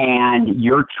 And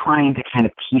you're trying to kind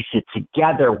of piece it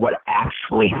together what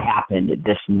actually happened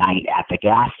this night at the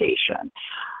gas station.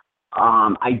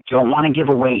 I don't want to give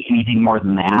away anything more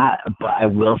than that, but I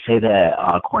will say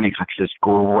that Courtney Cox is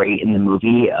great in the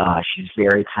movie. She's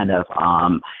very kind of,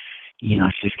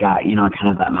 she's got, kind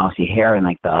of that mousy hair and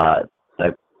like the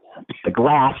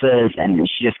glasses, and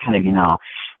she just kind of,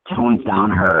 tones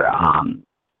down her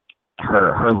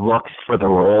looks for the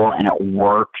role, and it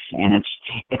works. And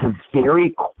it's a very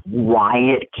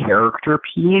quiet character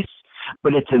piece,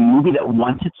 but it's a movie that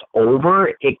once it's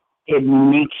over, it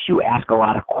makes you ask a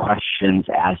lot of questions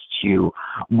as to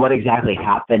what exactly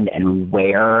happened and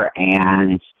where,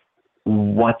 and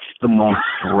what's the most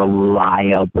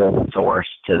reliable source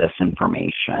to this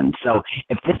information. So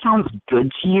if this sounds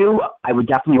good to you, I would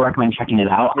definitely recommend checking it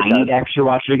out. I need to actually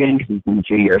watch it again because it's been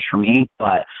 2 years for me,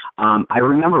 but I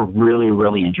remember really,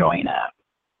 really enjoying it.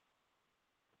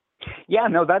 Yeah,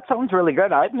 no, that sounds really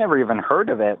good. I've never even heard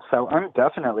of it, so I'm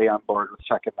definitely on board with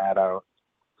checking that out.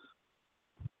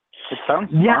 It sounds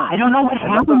fun. I don't know what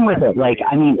happened with it. Like,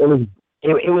 I mean, it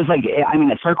was like, I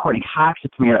mean, it started Courtney Cox,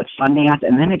 it premiered at Sundance,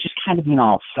 and then it just kind of,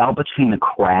 fell between the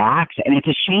cracks. And it's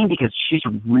a shame because she's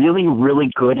really, really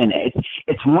good in it.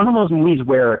 It's one of those movies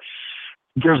where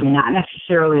there's not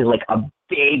necessarily like a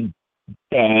big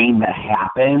bang that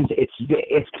happens.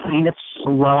 It's kind of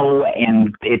slow,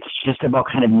 and it's just about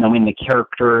kind of knowing the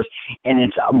characters, and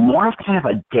it's more of kind of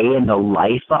a day in the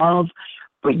life of.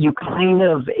 But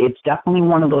it's definitely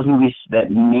one of those movies that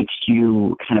makes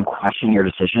you kind of question your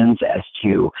decisions as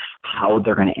to how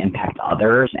they're going to impact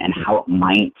others and how it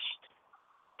might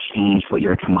change what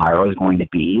your tomorrow is going to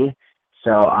be.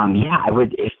 So, yeah, I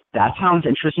would, if that sounds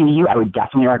interesting to you, I would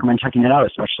definitely recommend checking it out,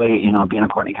 especially, being a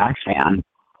Courtney Cox fan.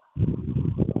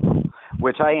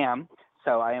 Which I am.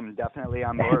 So I am definitely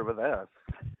on board with this.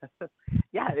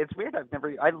 Yeah, it's weird.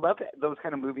 I love those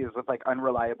kind of movies with like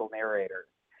unreliable narrators.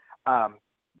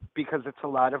 Because it's a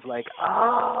lot of like,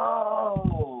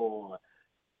 oh,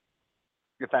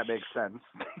 if that makes sense.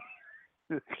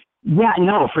 Yeah,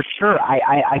 no, for sure.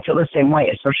 I feel the same way,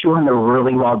 especially when they're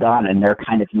really well done and they're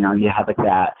kind of, you have like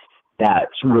that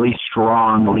really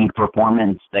strong lead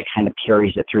performance that kind of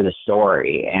carries it through the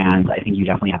story. And I think you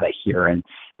definitely have that here. And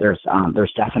there's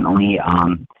definitely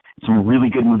some really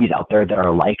good movies out there that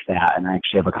are like that. And I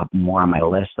actually have a couple more on my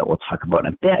list that we'll talk about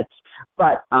in a bit.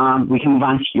 But we can move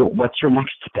on to you. What's your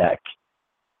next pick?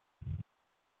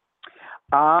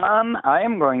 I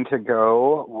am going to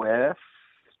go with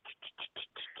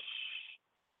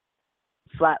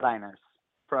Flatliners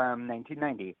from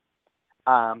 1990.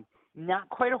 Not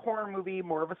quite a horror movie,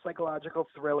 more of a psychological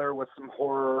thriller with some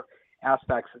horror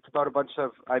aspects. It's about a bunch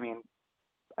of, I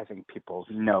think people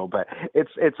know, but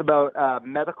it's about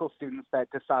medical students that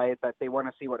decide that they want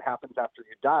to see what happens after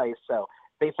you die. So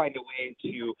they find a way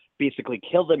to basically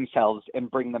kill themselves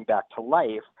and bring them back to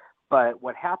life. But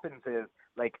what happens is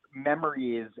like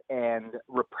memories and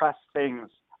repressed things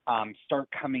start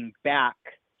coming back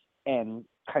and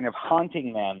kind of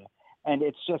haunting them. And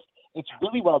it's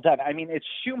really well done. I mean, it's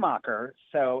Schumacher,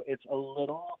 so it's a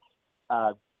little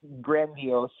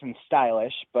grandiose and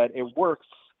stylish, but it works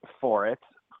for it.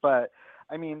 But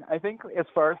I mean, I think as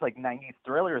far as like 90s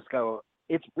thrillers go,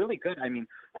 it's really good. I mean,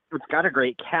 it's got a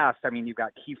great cast. I mean, you've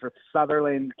got Kiefer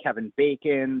Sutherland, Kevin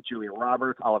Bacon, Julia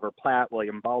Roberts, Oliver Platt,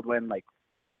 William Baldwin, like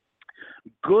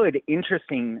good,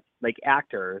 interesting like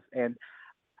actors. And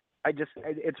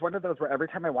it's one of those where every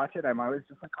time I watch it, I'm always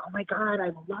just like, oh my God,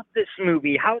 I love this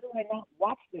movie. How do I not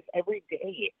watch this every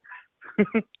day?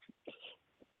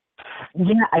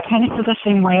 Yeah, I kind of feel the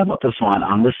same way about this one.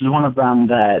 This is one of them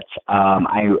that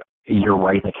you're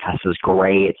right, the cast is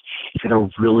great. It's got a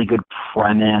really good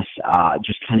premise.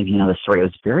 Just kind of, the story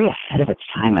was very ahead of its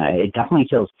time. It definitely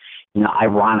feels,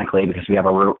 ironically, because we have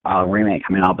a remake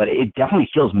coming out, but it definitely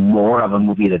feels more of a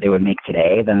movie that they would make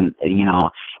today than,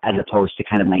 as opposed to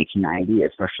kind of 1990,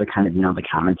 especially kind of, the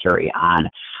commentary on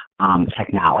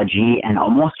technology and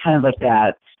almost kind of like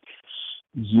that,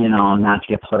 not to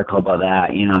get political about that,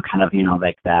 kind of,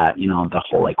 like that, the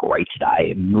whole like right to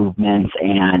die movement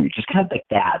and just kind of like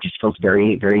that just feels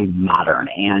very, very modern.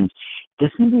 And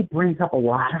this movie brings up a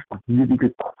lot of really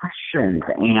good questions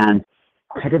and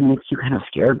kind of makes you kind of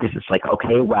scared because it's like,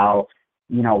 okay, well,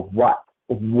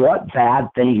 what bad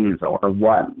things or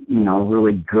what,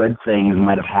 really good things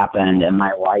might have happened in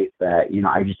my life that,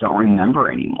 I just don't remember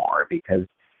anymore because,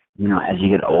 as you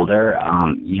get older,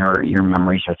 your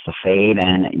memory starts to fade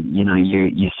and,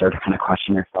 you start to kind of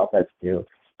question yourself as to,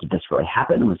 did this really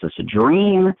happen? Was this a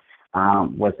dream?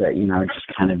 Was it,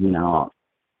 just kind of,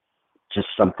 just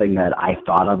something that I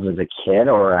thought of as a kid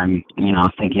or I'm,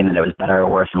 thinking that it was better or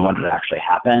worse than what had actually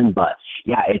happened. But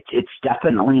yeah,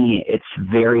 it's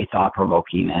very thought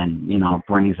provoking and,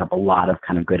 brings up a lot of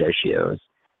kind of good issues.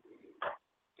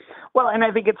 Well, and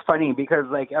I think it's funny because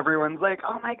like everyone's like,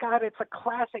 "Oh my God, it's a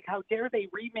classic! How dare they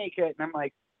remake it?" And I'm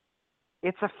like,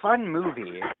 "It's a fun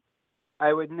movie.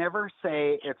 I would never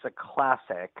say it's a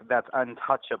classic that's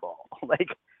untouchable." Like,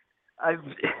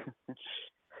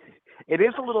 it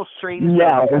is a little strange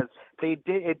though, because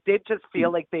it did just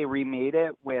feel like they remade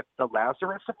it with the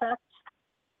Lazarus Effect.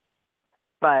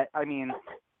 But I mean,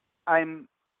 I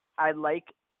like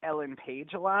Ellen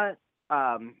Page a lot,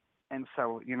 and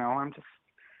so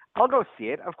I'll go see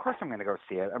it. Of course I'm going to go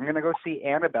see it. I'm going to go see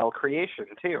Annabelle Creation,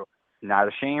 too. Not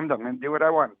ashamed. I'm going to do what I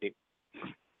want to do.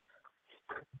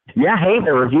 Yeah, hey,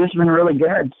 the reviews have been really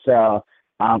good, so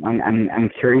I'm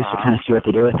curious to kind of see what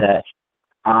they do with it.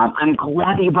 I'm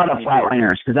glad that you brought up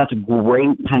Flatliners, because that's a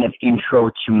great kind of intro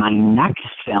to my next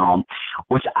film,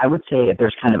 which I would say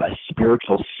there's kind of a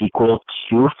spiritual sequel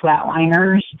to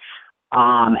Flatliners.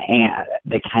 And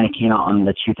they kind of came out in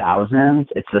the 2000s.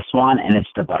 It's this one, and it's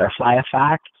The Butterfly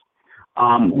Effect.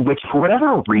 Which for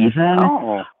whatever reason,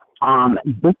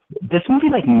 this movie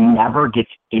like never gets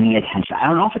any attention. I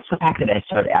don't know if it's the fact that it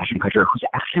starred Ashton Kutcher, who's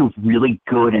actually really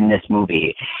good in this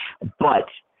movie, but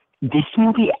this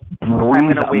movie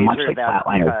brings up much like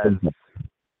Flatliners.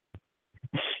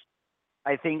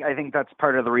 I think that's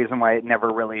part of the reason why it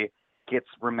never really gets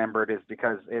remembered is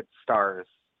because it stars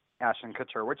Ashton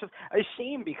Kutcher, which is a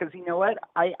shame because you know what,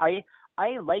 I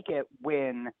like it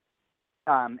when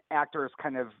actors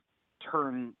kind of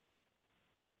turn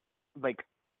like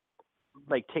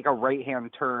take a right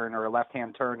hand turn or a left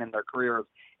hand turn in their careers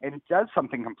and does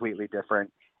something completely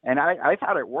different. And I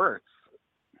thought it works.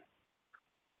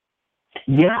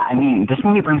 Yeah, I mean, this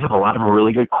movie brings up a lot of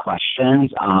really good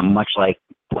questions, much like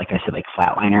I said, like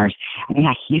Flatliners. And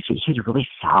yeah, he's really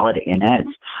solid in it.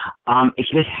 If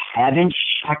you guys haven't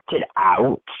checked it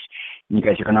out, you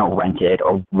guys are going to rent it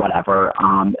or whatever,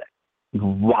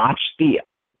 watch the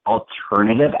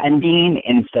alternative ending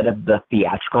instead of the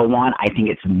theatrical one. I think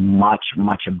it's much,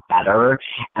 much better,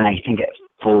 and I think it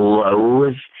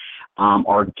flows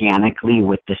organically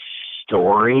with the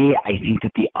story. I think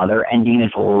that the other ending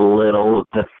is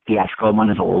the theatrical one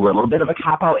is a little bit of a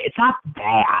cop-out. It's not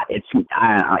bad. It's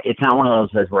not one of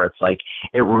those where it's like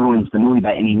it ruins the movie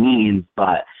by any means,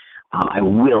 but I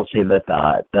will say that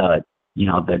the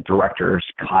director's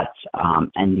cut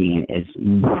ending is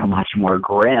much more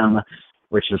grim,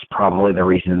 which is probably the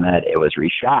reason that it was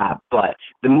reshot. But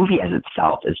the movie as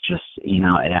itself is just,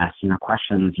 it asks,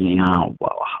 questions,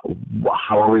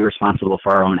 how are we responsible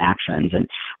for our own actions, and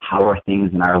how are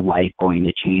things in our life going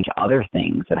to change other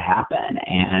things that happen?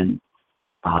 And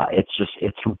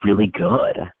it's really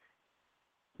good.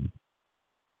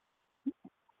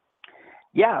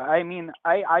 Yeah, I mean,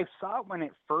 I saw it when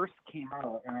it first came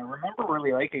out, and I remember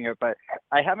really liking it, but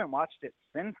I haven't watched it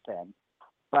since then.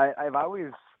 But I've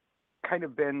always kind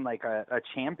of been like a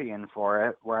champion for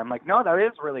it, where I'm like, no, that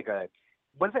is really good.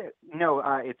 Was it? No,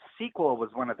 its sequel was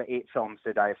one of the 8 films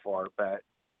to die for, but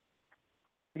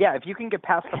yeah, if you can get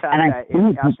past the fact that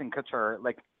it's Ashton Kutcher,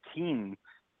 like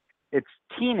it's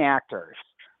teen actors,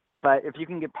 but if you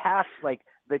can get past like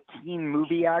the teen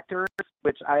movie actors,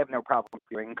 which I have no problem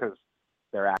doing because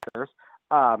they're actors,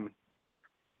 I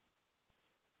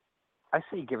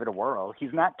say give it a whirl.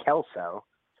 He's not Kelso,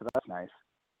 so that's nice.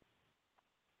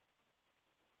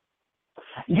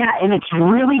 Yeah, and it's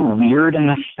really weird in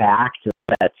the fact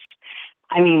that,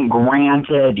 I mean,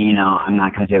 granted, I'm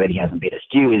not going to say that he hasn't paid his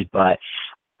dues, but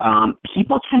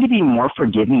people tend to be more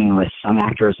forgiving with some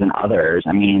actors than others.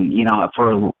 I mean,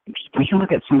 we can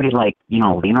look at somebody like,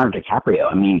 Leonardo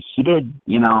DiCaprio. I mean, he did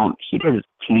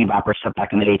teeny bopper stuff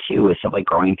back in the day too, with stuff like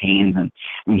Growing Pains, and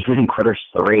I mean, he was in Critters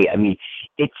 3. I mean,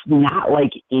 it's not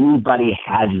like anybody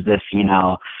has this,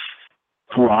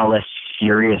 flawless,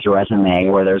 serious resume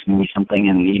where there's going to be something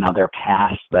in, their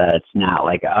past that's not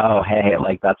like, oh, hey,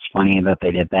 like, that's funny that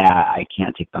they did that. I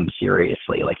can't take them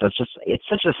seriously. Like, it's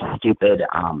such a stupid,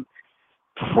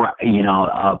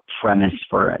 premise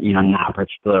for, not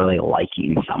particularly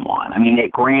liking someone. I mean,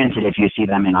 granted, if you see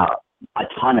them in a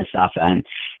ton of stuff and,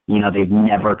 they've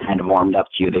never kind of warmed up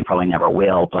to you, they probably never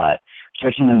will, but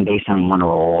judging them based on one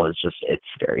role it's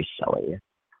very silly.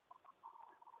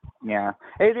 Yeah,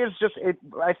 it is just,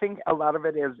 I think a lot of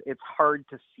it is it's hard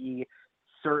to see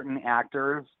certain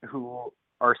actors who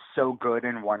are so good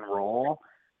in one role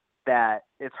that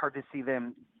it's hard to see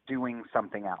them doing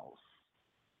something else.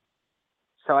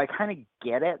 So I kind of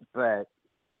get it, but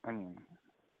I mean,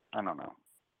 I don't know.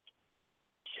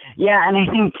 Yeah, and I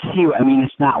think too, I mean,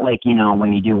 it's not like,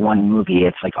 when you do one movie,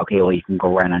 it's like, okay, well, you can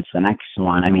go right on to the next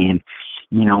one. I mean,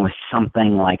 with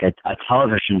something like a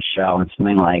television show and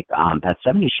something like that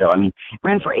 70s show, I mean, it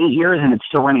ran for 8 years and it's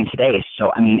still running today.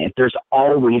 So, I mean, if there's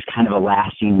always kind of a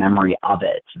lasting memory of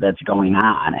it that's going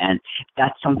on. And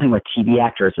that's something with TV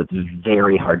actors that's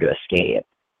very hard to escape.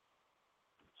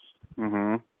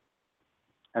 Mm-hmm.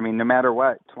 I mean, no matter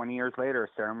what, 20 years later,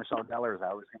 Sarah Michelle Gellar is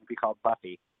always going to be called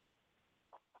Buffy.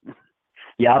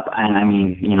 Yep, and I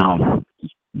mean,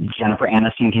 Jennifer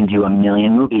Aniston can do a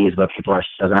million movies, but people are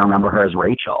still going to remember her as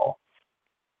Rachel.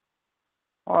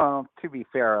 Well, to be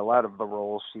fair, a lot of the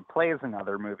roles she plays in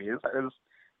other movies is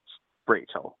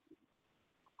Rachel.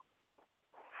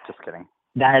 Just kidding.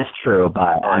 That is true,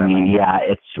 but I mean, yeah,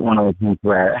 it's one of those things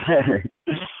where,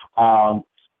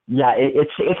 yeah,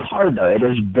 it's hard though. It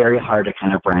is very hard to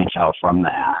kind of branch out from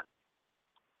that.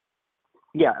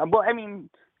 Yeah, well, I mean,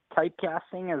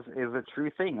 typecasting is a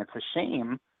true thing. It's a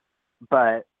shame,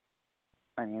 but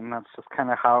I mean, that's just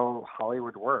kind of how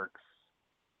Hollywood works.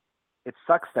 It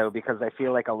sucks though, because I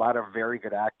feel like a lot of very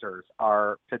good actors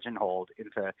are pigeonholed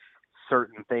into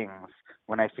certain things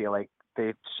when I feel like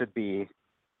they should be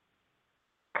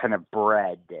kind of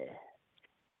bred.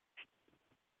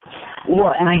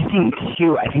 Well, and I think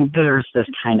too, there's this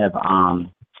kind of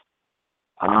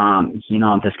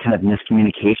this kind of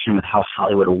miscommunication with how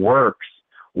Hollywood works,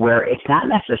 where it's not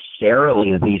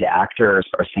necessarily these actors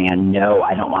are saying, no,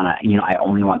 I don't want to, I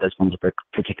only want this one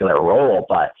particular role.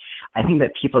 But I think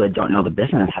that people that don't know the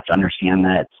business have to understand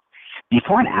that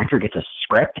before an actor gets a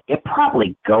script, it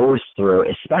probably goes through,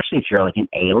 especially if you're like an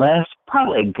A-list,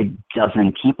 probably a good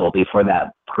dozen people before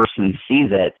that person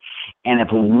sees it. And if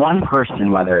one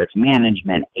person, whether it's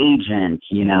management, agent,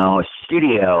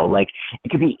 studio, like it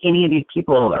could be any of these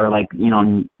people are like,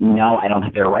 no, I don't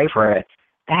think they're right for it,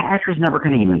 that actor's never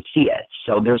going to even see it.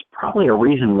 So there's probably a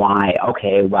reason why,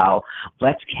 okay, well,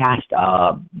 let's cast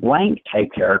a blank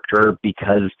type character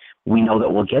because we know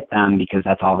that we'll get them because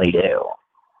that's all they do.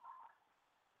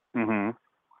 Mm-hmm.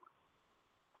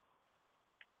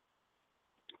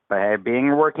 But hey, being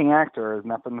a working actor is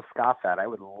nothing to scoff at. I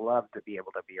would love to be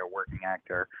able to be a working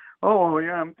actor. Oh,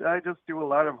 yeah, I just do a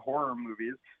lot of horror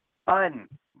movies. Fun.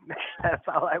 That's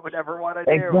all I would ever want to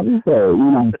do. Exactly.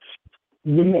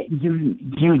 You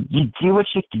do what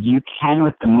you can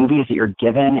with the movies that you're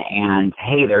given, and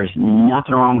hey, there's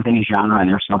nothing wrong with any genre, and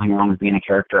there's nothing wrong with being a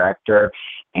character actor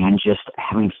and just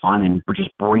having fun and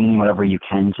just bringing whatever you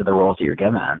can to the roles that you're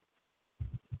given.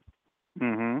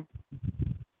 Mm-hmm.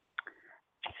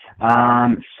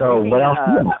 So what else?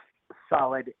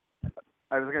 Solid.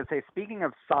 I was going to say, speaking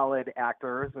of solid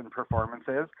actors and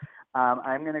performances,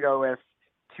 I'm going to go with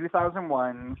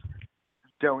 2001's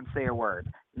Don't Say a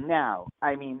Word. Now,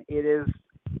 I mean, it is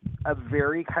a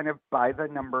very kind of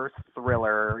by-the-numbers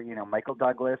thriller. Michael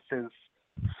Douglas is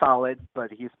solid,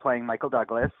 but he's playing Michael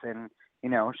Douglas, and,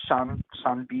 Sean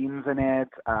Bean's in it.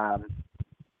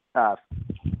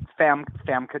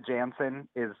 Famke Janssen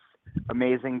is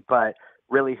amazing, but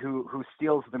really who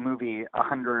steals the movie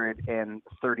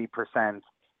 130%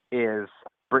 is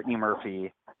Brittany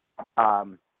Murphy.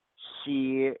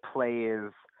 She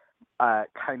plays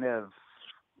kind of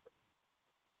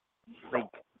like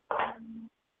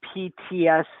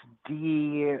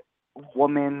PTSD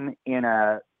woman in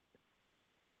a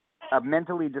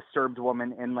mentally disturbed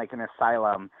woman in like an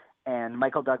asylum, and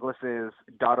Michael Douglas's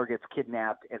daughter gets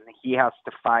kidnapped, and he has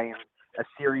to find a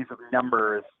series of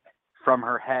numbers from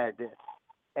her head.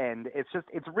 And it's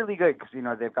really good because,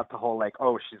 they've got the whole like,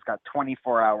 oh, she's got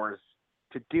 24 hours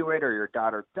to do it or your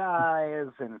daughter dies.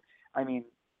 And I mean,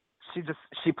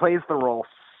 she plays the role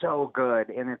so good.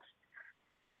 And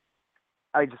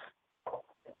I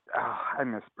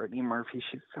miss Brittany Murphy.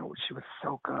 She was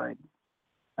so good.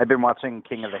 I've been watching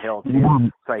King of the Hill too,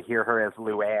 so I hear her as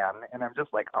Luann, and I'm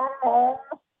just like, oh.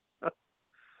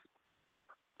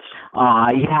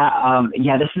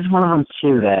 Yeah, this is one of them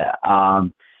too that,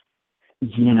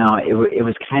 it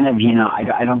was kind of,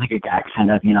 I don't think it got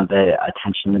kind of, the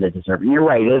attention that it deserved. And you're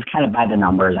right, it is kind of by the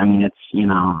numbers. I mean, it's,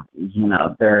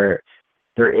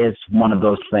 there is one of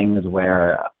those things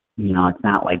where, it's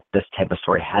not like this type of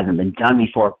story hasn't been done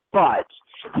before, but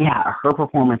yeah, her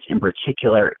performance in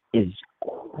particular is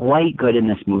quite good in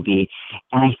this movie.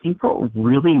 And I think what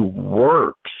really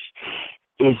works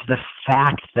is the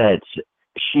fact that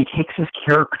she takes this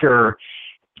character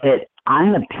that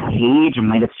on the page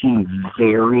might have seemed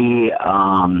very,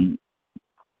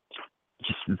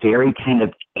 just very kind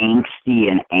of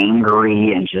angsty and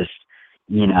angry and just,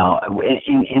 in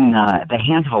the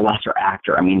hands of a lesser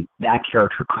actor. I mean, that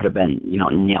character could have been,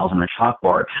 nails on a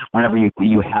chalkboard. Whenever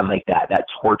you have like that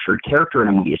tortured character in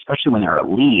a movie, especially when they're a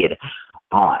lead,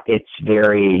 it's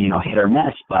very, hit or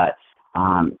miss, but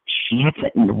she hits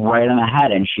it right on the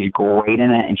head, and she's great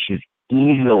in it, and she's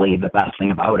easily the best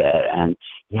thing about it. And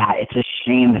yeah, it's a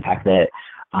shame the fact that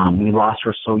we lost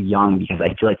her so young, because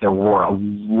I feel like there were a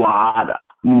lot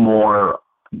more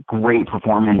great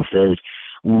performances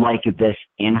like this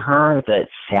in her that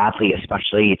sadly,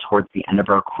 especially towards the end of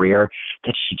her career,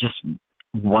 that she just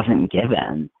wasn't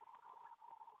given.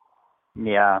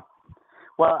 Yeah.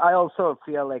 Well, I also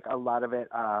feel like a lot of it,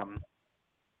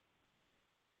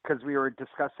 because we were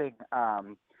discussing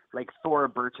like Thora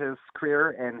Birch's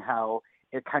career and how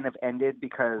it kind of ended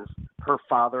because her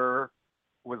father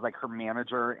was like her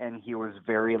manager, and he was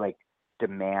very like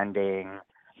demanding.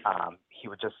 He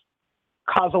would just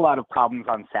cause a lot of problems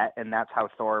on set, and that's how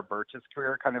Thora Birch's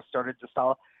career kind of started to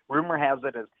stall. Rumor has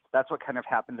it is that's what kind of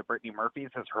happened to Brittany Murphy's,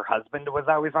 is her husband was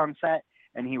always on set,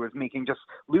 and he was making just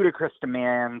ludicrous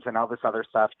demands and all this other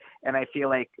stuff. And I feel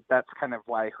like that's kind of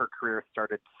why her career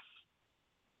started to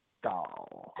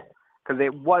stall, because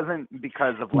it wasn't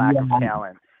because of lack of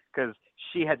talent, because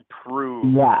she had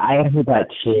proved. Yeah, I heard that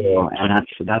too, and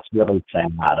that's really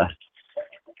sad.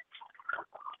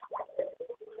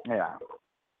 Yeah.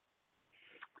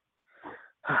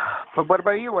 But what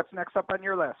about you? What's next up on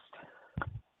your list?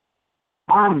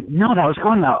 No, that was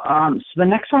going though. So the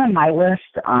next one on my list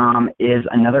is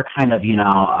another kind of,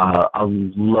 a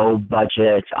low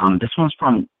budget. This one's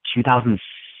from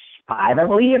 2005, I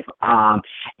believe.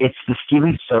 It's the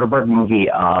Steven Soderbergh movie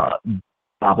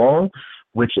Bubble,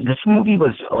 which this movie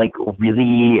was like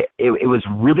really, it was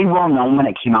really well known when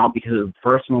it came out because it was the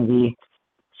first movie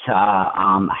to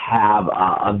have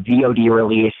a VOD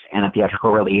release and a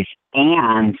theatrical release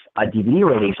and a DVD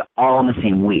release all in the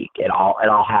same week. It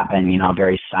all happened,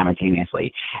 very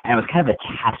simultaneously, and it was kind of a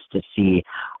test to see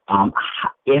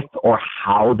if or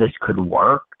how this could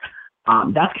work.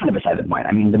 That's kind of beside the point.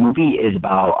 I mean, the movie is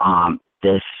about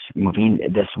this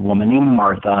woman named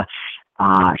Martha.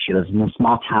 She lives in a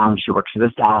small town. She works for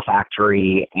this doll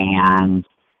factory, and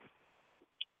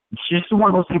she's just one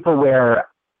of those people where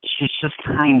she's just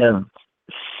kind of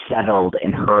settled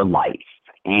in her life.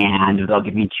 And without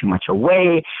giving too much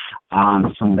away,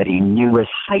 somebody new is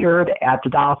hired at the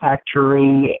doll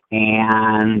factory,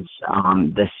 and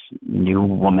this new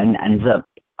woman ends up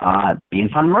being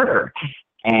found murdered.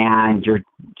 And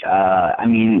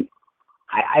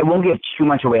I won't give too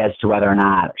much away as to whether or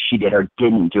not she did or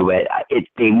didn't do it.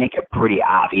 They make it pretty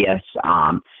obvious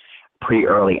pretty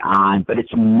early on, but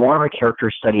it's more of a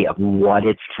character study of what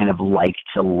it's kind of like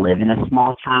to live in a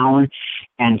small town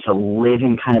and to live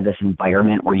in kind of this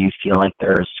environment where you feel like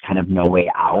there's kind of no way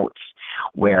out,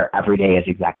 where every day is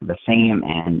exactly the same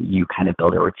and you kind of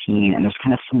build a routine. And there's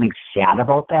kind of something sad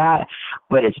about that,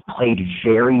 but it's played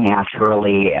very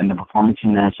naturally. And the performance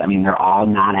in this, I mean, they're all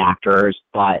non-actors,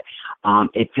 but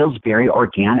it feels very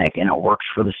organic and it works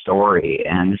for the story.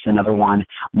 And it's another one,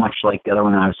 much like the other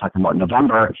one that I was talking about in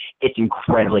November, it's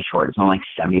incredibly short. It's only like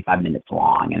 75 minutes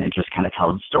long, and it just kind of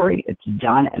tells the story. It's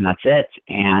done, and that's it.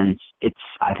 And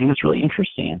I think it's really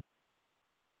interesting.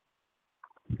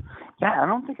 Yeah, I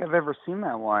don't think I've ever seen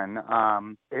that one.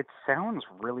 It sounds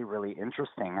really, really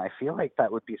interesting. I feel like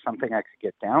that would be something I could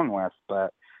get down with,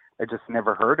 but I just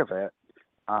never heard of it.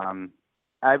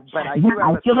 I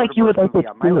feel like you would like it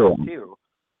too.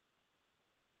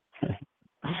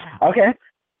 Okay.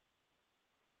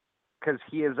 Because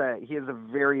he is a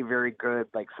very, very good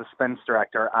like suspense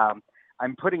director.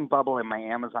 I'm putting Bubble in my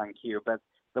Amazon queue, but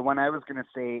the one I was going to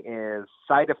say is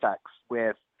Side Effects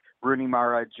with Rooney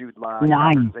Mara, Jude Law,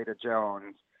 and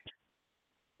Zeta-Jones.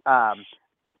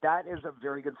 That is a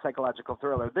very good psychological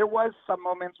thriller. There was some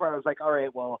moments where I was like, all right,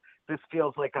 well, this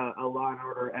feels like a Law &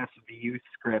 Order SVU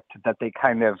script that they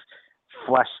kind of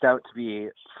fleshed out to be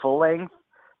full length,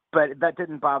 but that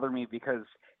didn't bother me because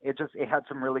it had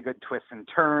some really good twists and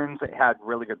turns. It had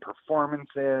really good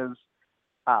performances.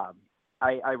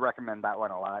 I recommend that one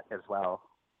a lot as well.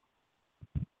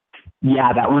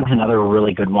 Yeah, that one's another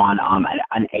really good one.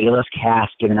 An A-list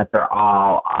cast, given that they're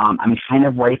all, I'm kind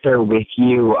of right there with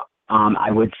you.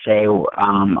 I would say,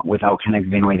 without kind of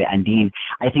giving away the ending,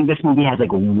 I think this movie has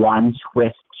like one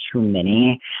twist too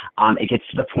many. It gets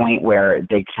to the point where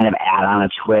they kind of add on a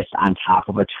twist on top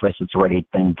of a twist that's already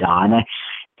been done.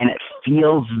 And it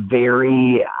feels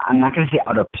very, I'm not going to say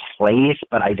out of place,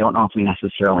 but I don't know if we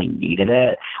necessarily needed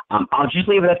it. I'll just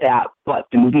leave it at that. But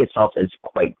the movie itself is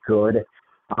quite good.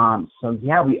 So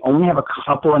yeah, we only have a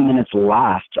couple of minutes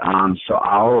left.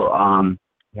 So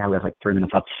we have like 3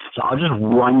 minutes left. So I'll just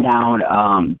run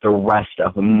down the rest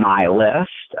of my list.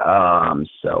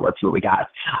 So let's see what we got.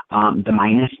 The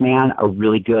Minus Man, a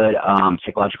really good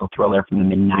psychological thriller from the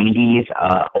mid-90s.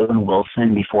 Owen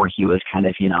Wilson, before he was kind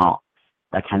of,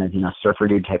 that kind of, surfer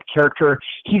dude type character.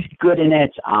 He's good in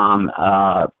it.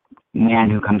 Man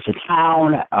who comes to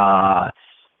town.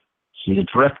 He's a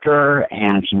drifter,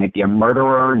 and he may be a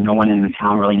murderer. No one in the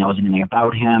town really knows anything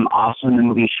about him. Also in the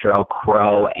movie, Sheryl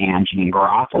Crow and Janeane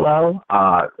Garofalo.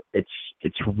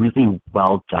 It's really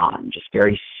well done. Just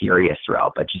very serious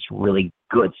throughout, but just really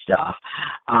good stuff.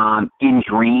 In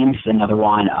Dreams, another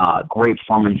one. Great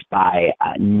performance by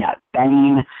Annette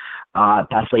Bening.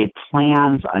 Best Laid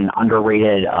Plans, an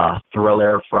underrated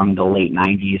thriller from the late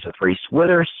 90s with Reese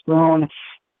Witherspoon.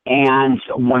 And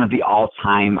one of the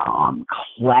all-time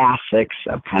classics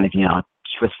of kind of,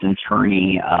 twist and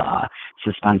turny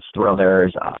suspense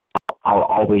thrillers. I'll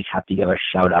always have to give a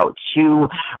shout out to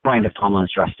Brian De Palma's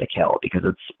Dressed to Kill because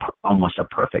it's almost a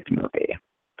perfect movie.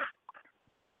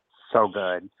 So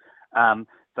good.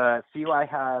 The few I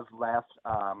have left,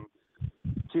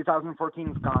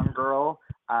 2014's Gone Girl.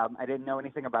 I didn't know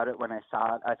anything about it when I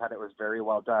saw it. I thought it was very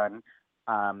well done.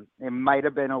 It might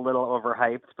have been a little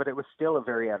overhyped, but it was still a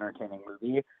very entertaining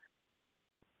movie.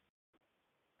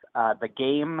 The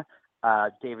Game,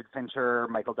 David Fincher,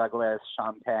 Michael Douglas,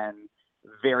 Sean Penn,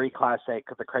 very classic.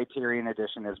 The Criterion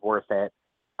edition is worth it.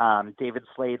 David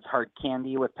Slade's Hard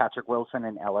Candy with Patrick Wilson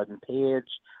and Ellen Page.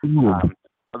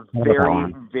 A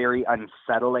very, very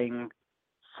unsettling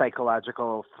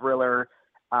psychological thriller.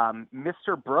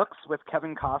 Mr. Brooks with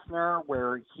Kevin Costner,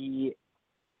 where he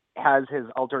has his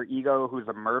alter ego who's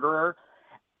a murderer.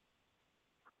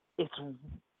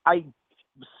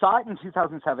 saw it in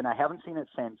 2007. I haven't seen it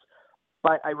since,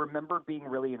 but I remember being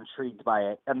really intrigued by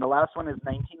it. And the last one is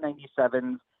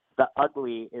 1997's The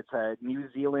Ugly. It's a New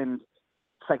Zealand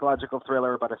psychological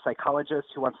thriller about a psychologist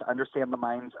who wants to understand the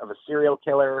minds of a serial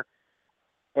killer.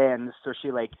 And so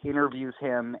she like interviews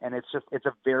him, and it's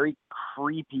a very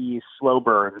creepy, slow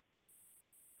burn,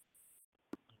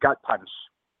 gut punch.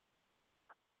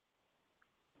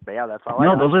 But yeah, that's all I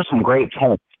know. Those are some great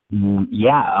picks.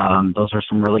 Those are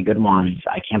some really good ones.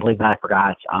 I can't believe that I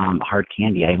forgot Hard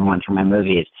Candy. I even went through my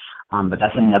movies. But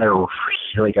that's another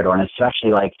really good one,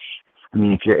 especially like, I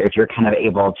mean, if you're kind of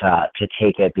able to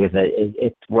take it, because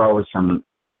it throws some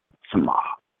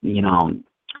you know,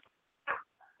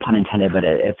 pun intended, but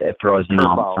it throws, you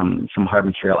know, some hard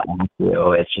material at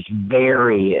you. It's just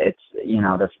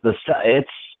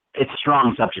it's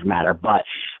strong subject matter, but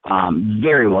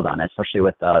very well done, especially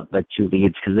with the two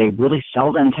leads, because they really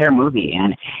sell the entire movie,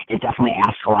 and it definitely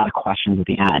asks a lot of questions at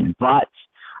the end. But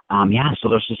so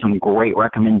those are some great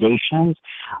recommendations.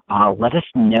 Let us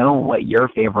know what your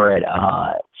favorite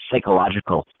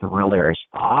psychological thrillers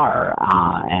are,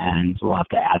 and we'll have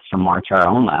to add some more to our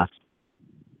own list.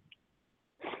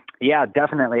 Yeah,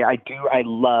 definitely. I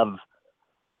love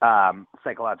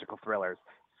psychological thrillers.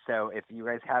 So if you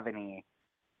guys have any,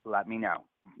 let me know.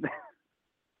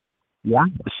 Yeah,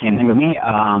 same thing with me.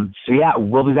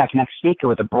 We'll be back next week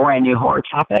with a brand new horror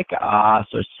topic.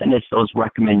 So send us those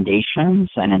recommendations.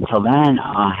 And until then,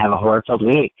 have a horror-filled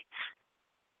week.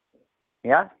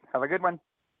 Yeah, have a good one.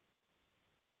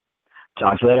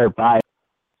 Talk to you later. Bye.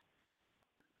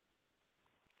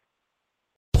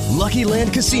 Lucky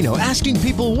Land Casino, asking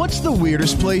people, what's the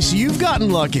weirdest place you've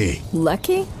gotten lucky?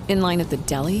 Lucky? In line at the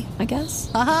deli, I guess?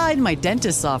 Aha, in my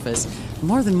dentist's office.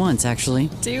 More than once,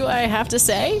 actually. Do I have to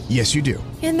say? Yes, you do.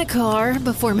 In the car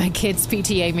before my kids'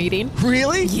 PTA meeting.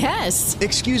 Really? Yes.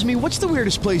 Excuse me, what's the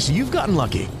weirdest place you've gotten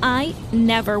lucky? I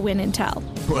never win and tell.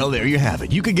 Well, there you have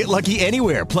it. You can get lucky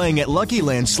anywhere, playing at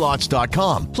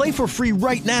LuckyLandSlots.com. Play for free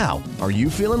right now. Are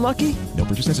you feeling lucky? No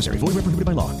purchase necessary. Void where prohibited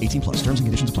by law. 18+. Terms and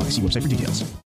conditions apply. See website for details.